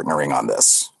actually partnering on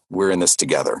this. We're in this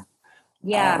together.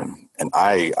 Yeah. And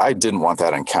I didn't want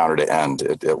that encounter to end.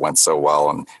 It went so well,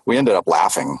 and we ended up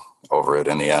laughing over it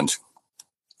in the end.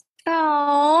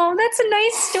 Oh, that's a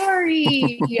nice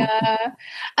story.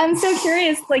 I'm so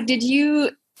curious. Like,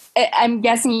 I'm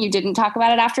guessing you didn't talk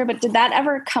about it after, but did that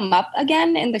ever come up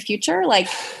again in the future? Like,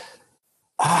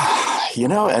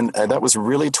 and that was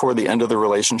really toward the end of the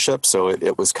relationship. So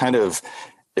it was kind of,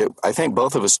 I think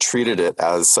both of us treated it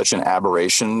as such an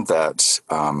aberration that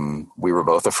we were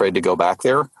both afraid to go back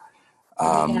there.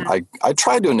 I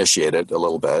tried to initiate it a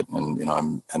little bit,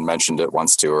 and mentioned it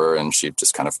once to her, and she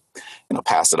just kind of,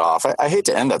 passed it off. I hate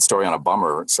to end that story on a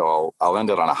bummer, so I'll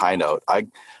end it on a high note.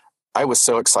 I was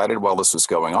so excited while this was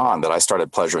going on that I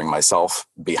started pleasuring myself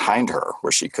behind her,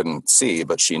 where she couldn't see,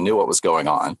 but she knew what was going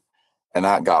on, and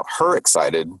that got her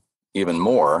excited even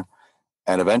more.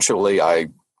 And eventually, I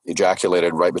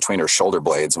ejaculated right between her shoulder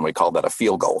blades, and we called that a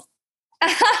field goal.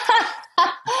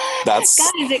 Guys,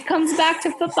 it comes back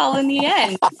to football in the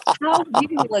end. How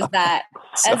beautiful is that?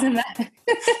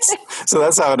 So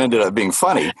that's how it ended up being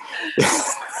funny.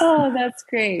 Oh, that's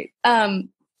great.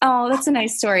 Oh, that's a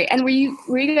nice story. And were you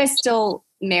guys still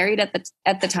married at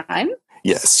the time?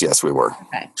 Yes, we were.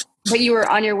 Okay. But you were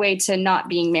on your way to not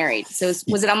being married. So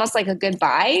was it almost like a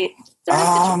goodbye?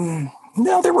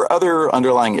 No, there were other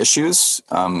underlying issues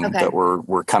that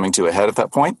were coming to a head at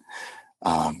that point.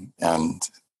 And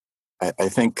I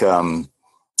think, I don't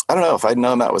know, if I'd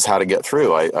known that was how to get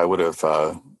through, I would have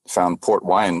found port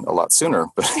wine a lot sooner.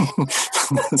 But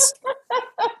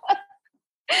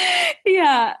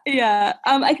Yeah.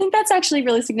 I think that's actually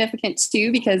really significant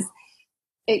too, because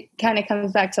it kind of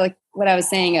comes back to like what I was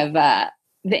saying of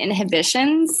the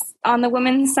inhibitions on the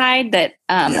women's side that,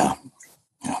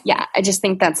 I just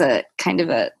think that's a kind of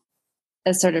a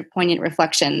sort of poignant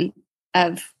reflection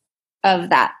of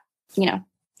that,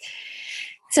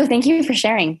 So thank you for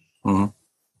sharing. Mm-hmm.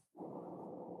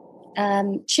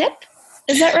 Chip,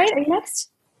 is that right? Are you next?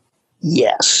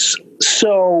 Yes.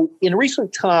 So in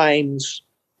recent times,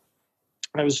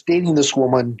 I was dating this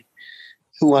woman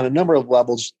who on a number of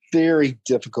levels, very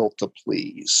difficult to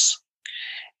please.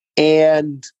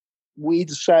 And we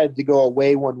decided to go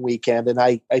away one weekend, and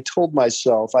I told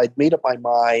myself, I'd made up my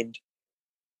mind,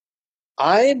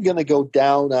 I am going to go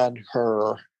down on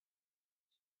her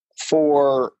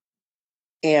for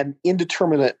an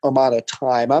indeterminate amount of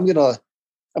time. I'm going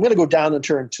to go down on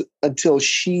her until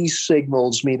she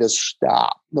signals me to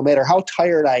stop. No matter how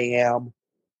tired I am,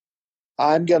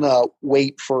 I'm going to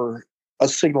wait for a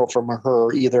signal from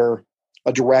her, either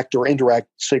a direct or indirect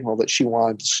signal that she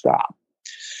wanted to stop.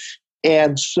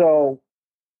 And so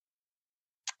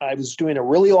I was doing a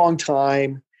really long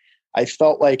time. I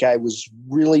felt like I was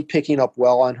really picking up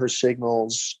well on her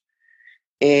signals.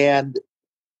 And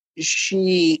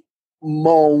she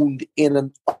moaned in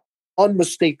an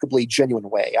unmistakably genuine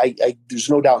way. There's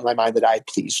no doubt in my mind that I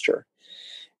pleased her.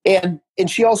 And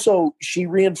she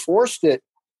reinforced it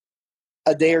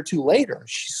a day or two later.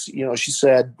 She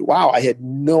said, "Wow, I had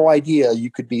no idea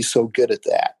you could be so good at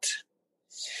that."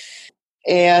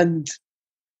 And,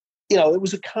 it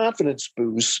was a confidence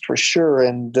boost for sure.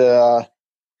 And,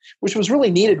 which was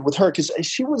really needed with her because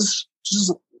she was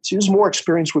more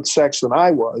experienced with sex than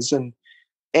I was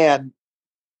and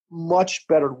much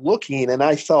better looking. And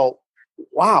I felt,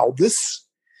 wow, this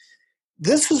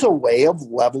is a way of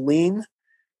leveling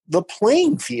the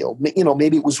playing field.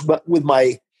 Maybe it was with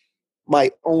my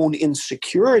own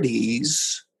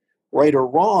insecurities, right or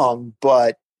wrong,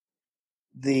 but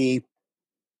the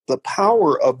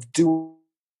power of doing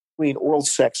oral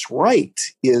sex right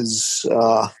is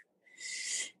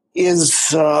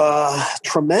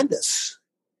tremendous.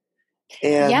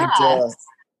 And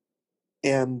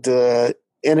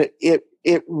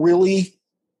it really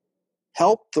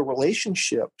helped the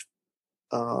relationship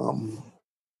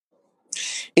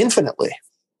infinitely.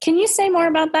 Can you say more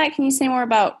about that? Can you say more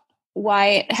about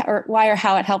why or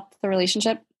how it helped the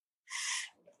relationship?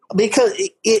 Because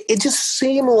it just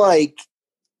seemed like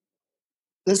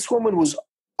this woman was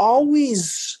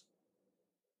always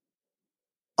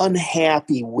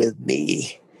unhappy with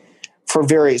me for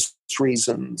various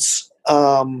reasons.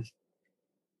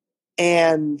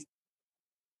 And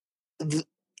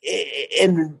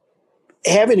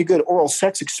having a good oral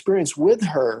sex experience with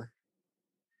her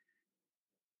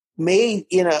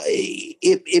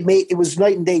it was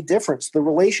night and day difference. The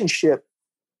relationship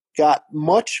got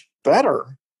much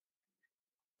better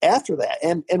after that.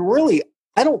 And really,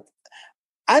 I'm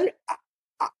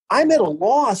at a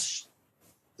loss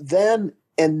then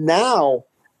and now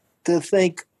to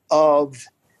think of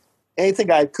anything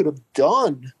I could have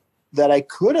done that I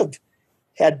could have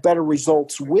had better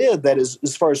results with, that is,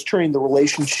 as far as turning the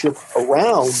relationship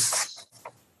around.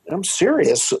 And I'm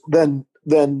serious, than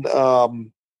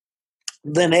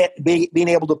being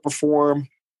able to perform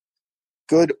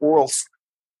good oral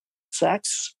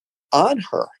sex on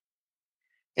her.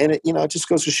 And it just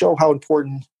goes to show how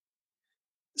important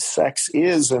sex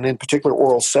is, and in particular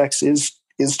oral sex is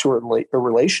to a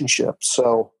relationship.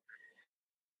 So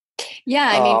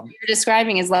yeah, I mean, what you're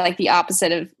describing is like the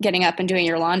opposite of getting up and doing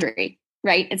your laundry,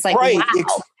 right? It's like, right. Wow.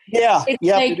 It's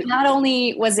like, not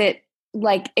only was it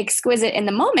like exquisite in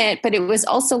the moment, but it was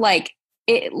also like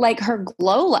her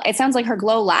glow. It sounds like her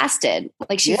glow lasted.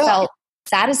 Like she felt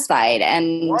satisfied,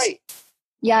 and right.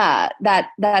 Yeah,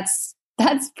 that's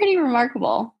pretty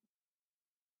remarkable.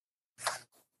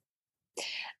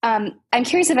 I'm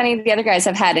curious if any of the other guys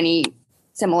have had any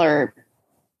similar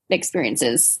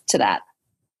experiences to that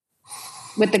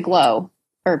with the glow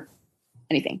or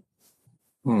anything.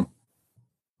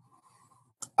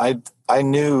 I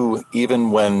knew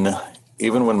even when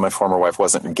my former wife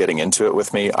wasn't getting into it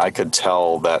with me, I could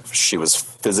tell that she was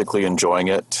physically enjoying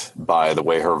it by the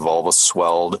way her vulva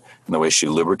swelled and the way she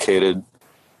lubricated.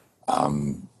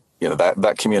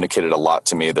 That communicated a lot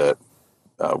to me that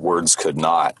words could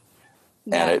not.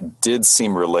 Yeah. And it did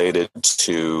seem related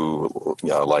to,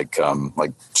 like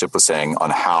Chip was saying,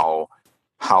 on how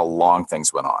long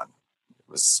things went on. It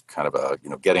was kind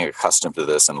of getting accustomed to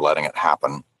this and letting it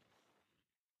happen.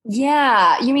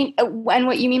 Yeah. You mean, and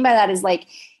what you mean by that is like,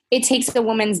 it takes the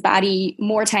woman's body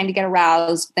more time to get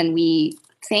aroused than we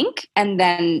think. And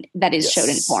then that is showed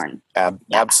in porn.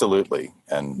 Absolutely.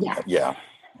 And when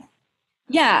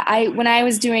I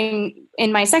was doing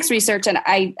in my sex research, and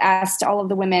I asked all of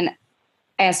the women,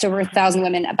 I asked over 1,000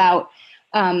 women about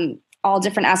all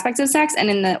different aspects of sex. And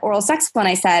in the oral sex one,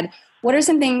 I said, what are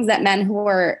some things that men who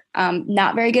are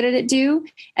not very good at it do?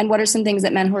 And what are some things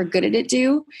that men who are good at it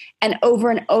do? And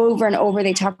over and over and over,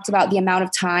 they talked about the amount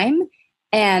of time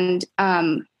and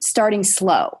starting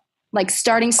slow and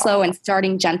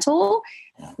starting gentle.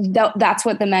 That's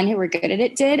what the men who were good at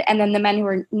it did. And then the men who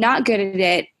were not good at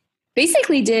it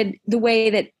basically did the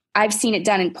way that I've seen it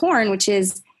done in porn, which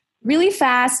is really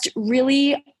fast,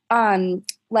 really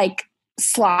like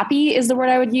sloppy is the word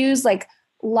I would use. Like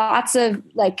lots of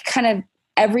like kind of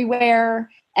everywhere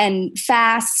and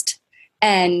fast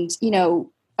and,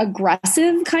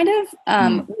 aggressive kind of,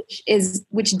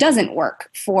 which doesn't work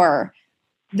for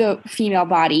the female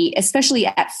body, especially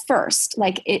at first.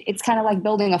 Like it's kind of like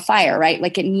building a fire, right?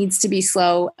 Like it needs to be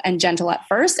slow and gentle at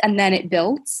first, and then it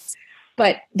builds.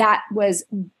 But that was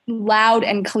loud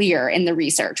and clear in the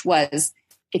research was,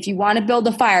 if you want to build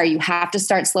a fire, you have to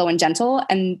start slow and gentle.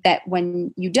 And that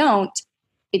when you don't,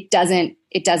 it doesn't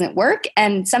work.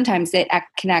 And sometimes it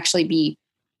can actually be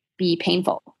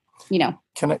painful,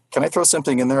 Can I throw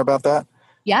something in there about that?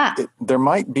 Yeah. There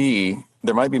might be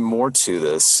more to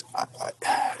this.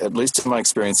 At least in my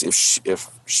experience,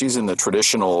 if she's in the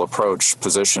traditional approach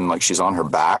position, like she's on her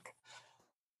back,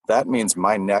 that means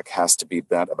my neck has to be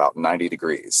bent about 90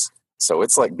 degrees. So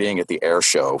it's like being at the air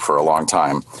show for a long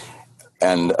time.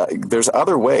 And there's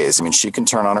other ways. I mean, she can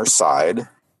turn on her side,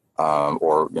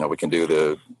 or we can do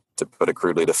to put it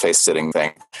crudely, the face sitting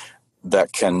thing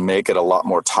that can make it a lot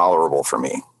more tolerable for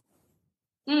me.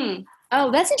 Oh,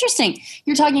 that's interesting.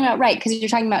 You're talking about, right, because you're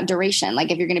talking about duration,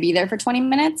 like if you're going to be there for 20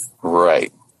 minutes.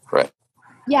 Right.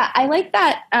 Yeah, I like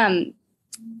that.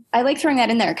 I like throwing that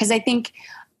in there because I think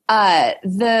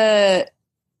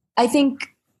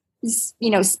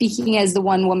speaking as the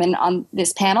one woman on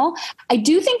this panel, I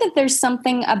do think that there's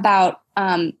something about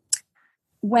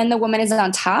when the woman is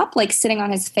on top, like sitting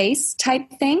on his face type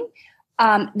thing,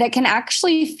 that can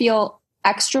actually feel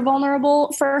extra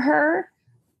vulnerable for her.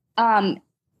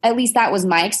 At least that was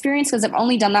my experience, because I've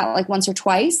only done that like once or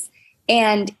twice.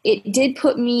 And it did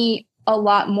put me a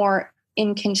lot more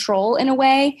in control in a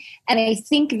way. And I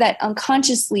think that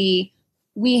unconsciously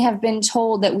we have been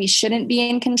told that we shouldn't be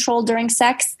in control during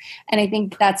sex. And I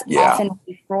think that's often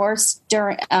reinforced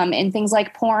during, in things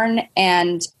like porn.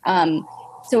 And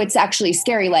so it's actually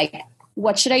scary. Like,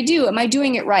 what should I do? Am I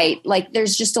doing it right? Like,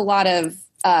 there's just a lot of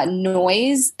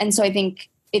noise. And so I think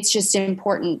it's just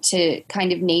important to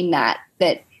kind of name that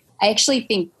I actually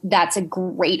think that's a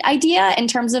great idea in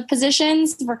terms of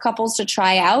positions for couples to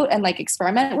try out and like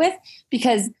experiment with,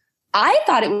 because I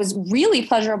thought it was really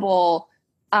pleasurable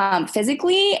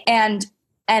physically and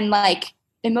like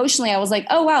emotionally. I was like,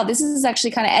 oh wow, this is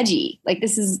actually kind of edgy. Like,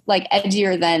 this is like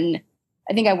edgier than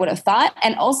I think I would have thought.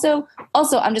 And also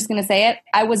I'm just going to say it.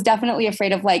 I was definitely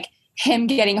afraid of like him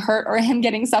getting hurt or him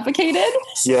getting suffocated.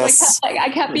 Yes. Like I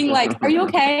kept being like, are you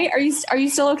okay? Are you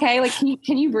still okay? Like,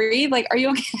 can you breathe? Like, are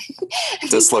you okay?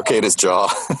 Dislocate his jaw.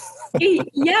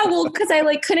 Yeah, well, because I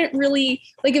like couldn't really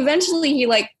like. Eventually, he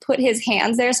like put his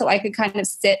hands there so I could kind of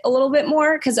sit a little bit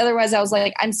more. Because otherwise, I was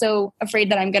like, I'm so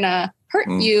afraid that I'm gonna hurt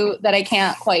you that I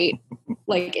can't quite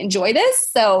like enjoy this.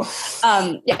 So,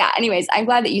 yeah. Anyways, I'm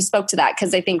glad that you spoke to that,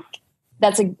 because I think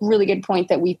that's a really good point,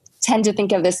 that we tend to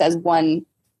think of this as one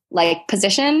like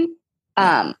position.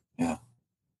 Yeah.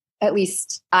 At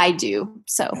least I do.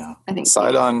 So yeah. I think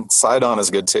side on is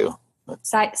good too.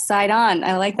 Side on.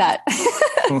 I like that.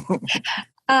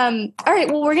 All right.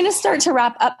 Well, we're going to start to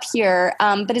wrap up here.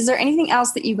 But is there anything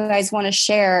else that you guys want to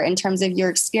share in terms of your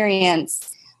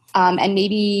experience? And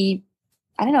maybe,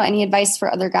 I don't know, any advice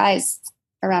for other guys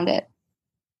around it?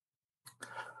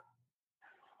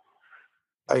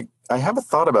 I have a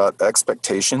thought about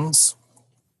expectations.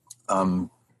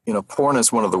 Porn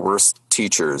is one of the worst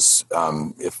teachers.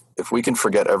 If we can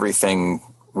forget everything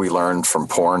we learned from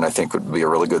porn, I think would be a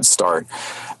really good start.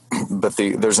 But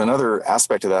there's another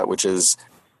aspect of that, which is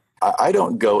I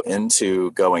don't go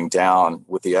into going down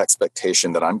with the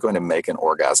expectation that I'm going to make an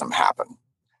orgasm happen.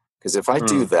 Because if I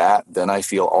do that, then I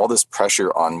feel all this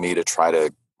pressure on me to try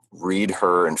to read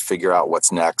her and figure out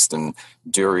what's next and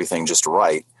do everything just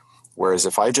right. Whereas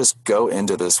if I just go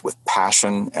into this with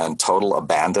passion and total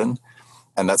abandon,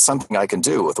 and that's something I can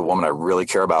do with a woman I really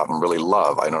care about and really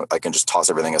love. I can just toss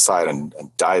everything aside and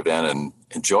dive in and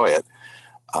enjoy it.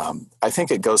 I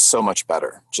think it goes so much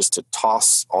better just to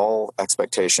toss all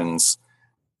expectations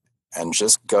and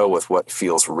just go with what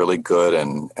feels really good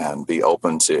and be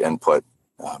open to input.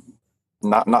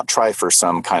 Not try for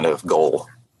some kind of goal.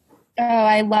 Oh,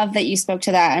 I love that you spoke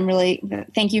to that.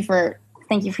 Thank you for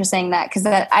saying that, because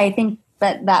I think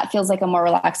that feels like a more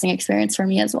relaxing experience for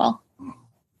me as well.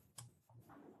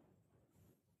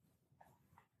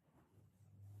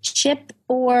 Chip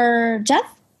or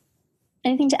Jeff,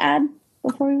 anything to add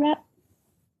before we wrap?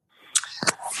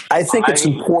 I think it's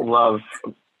important.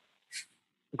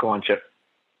 Go on, Chip.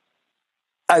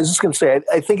 I was just going to say,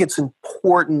 I think it's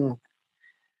important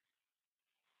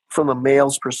from the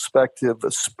male's perspective,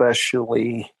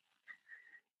 especially,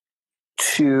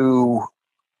 to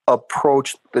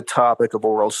approach the topic of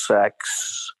oral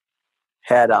sex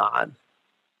head on.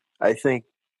 I think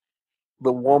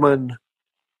the woman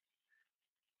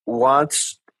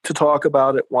wants to talk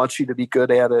about it, wants you to be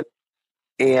good at it,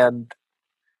 and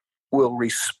will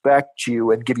respect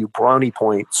you and give you brownie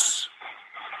points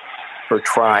for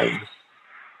trying.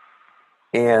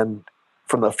 And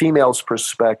from the female's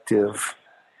perspective,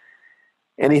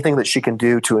 anything that she can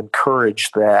do to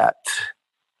encourage that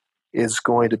is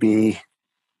going to be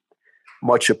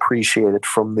much appreciated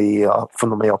from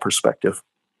the male perspective.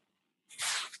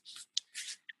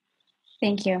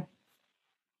 Thank you.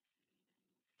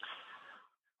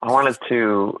 I wanted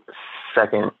to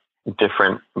second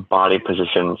different body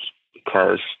positions,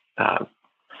 because if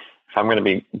I'm going to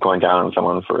be going down on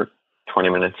someone for 20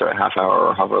 minutes or a half hour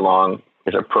or however long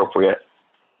is appropriate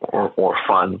or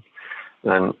fun,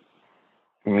 then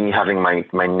me having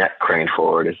my neck craned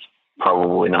forward is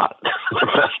probably not the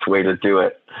best way to do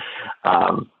it.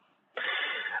 And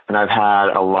I've had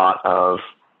a lot of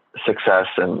success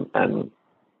and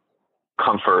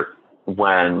comfort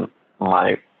when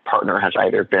my partner has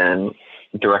either been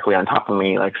directly on top of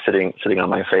me, like sitting on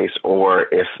my face, or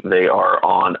if they are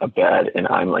on a bed and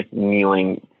I'm like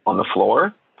kneeling on the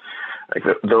floor. Like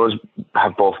those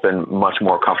have both been much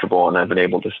more comfortable, and I've been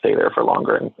able to stay there for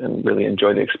longer and really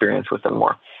enjoy the experience with them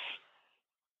more.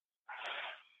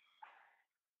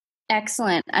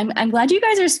 Excellent. I'm glad you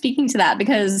guys are speaking to that,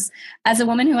 because as a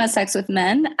woman who has sex with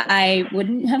men, I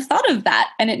wouldn't have thought of that,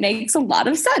 and it makes a lot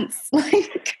of sense.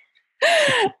 Like,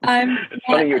 it's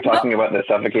funny you're talking about the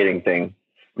suffocating thing,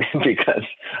 because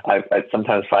I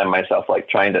sometimes find myself like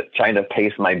trying to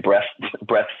pace my breath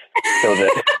so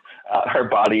that her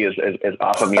body is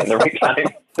off of me at the right time.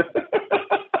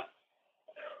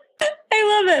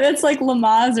 I love it. It's like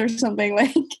Lamaze or something,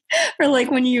 like, or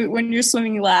like when you're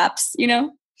swimming laps, you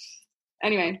know?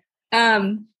 Anyway,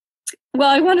 well,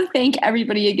 I want to thank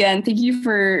everybody again. Thank you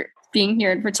for being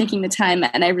here and for taking the time.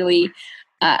 And I really,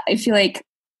 I feel like,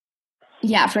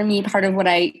 yeah, for me, part of what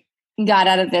I got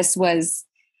out of this was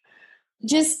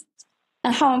just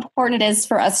how important it is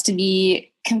for us to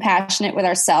be compassionate with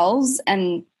ourselves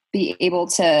and be able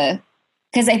to,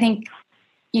 because I think,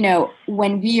 you know,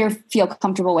 when we feel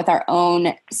comfortable with our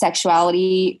own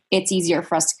sexuality, it's easier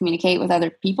for us to communicate with other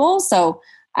people. So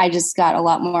I just got a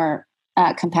lot more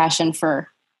compassion for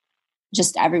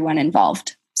just everyone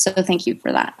involved. So thank you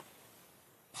for that.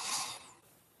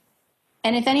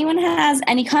 And if anyone has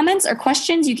any comments or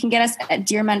questions, you can get us at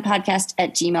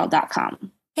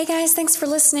dearmenpodcast@gmail.com. Hey guys, thanks for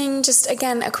listening. Just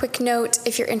again, a quick note.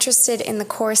 If you're interested in the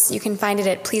course, you can find it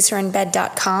at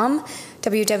pleaseherinbed.com,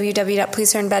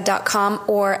 www.pleaseherinbed.com,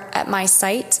 or at my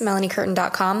site,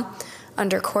 melaniecurtin.com,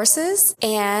 under courses,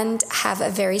 and have a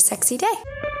very sexy day.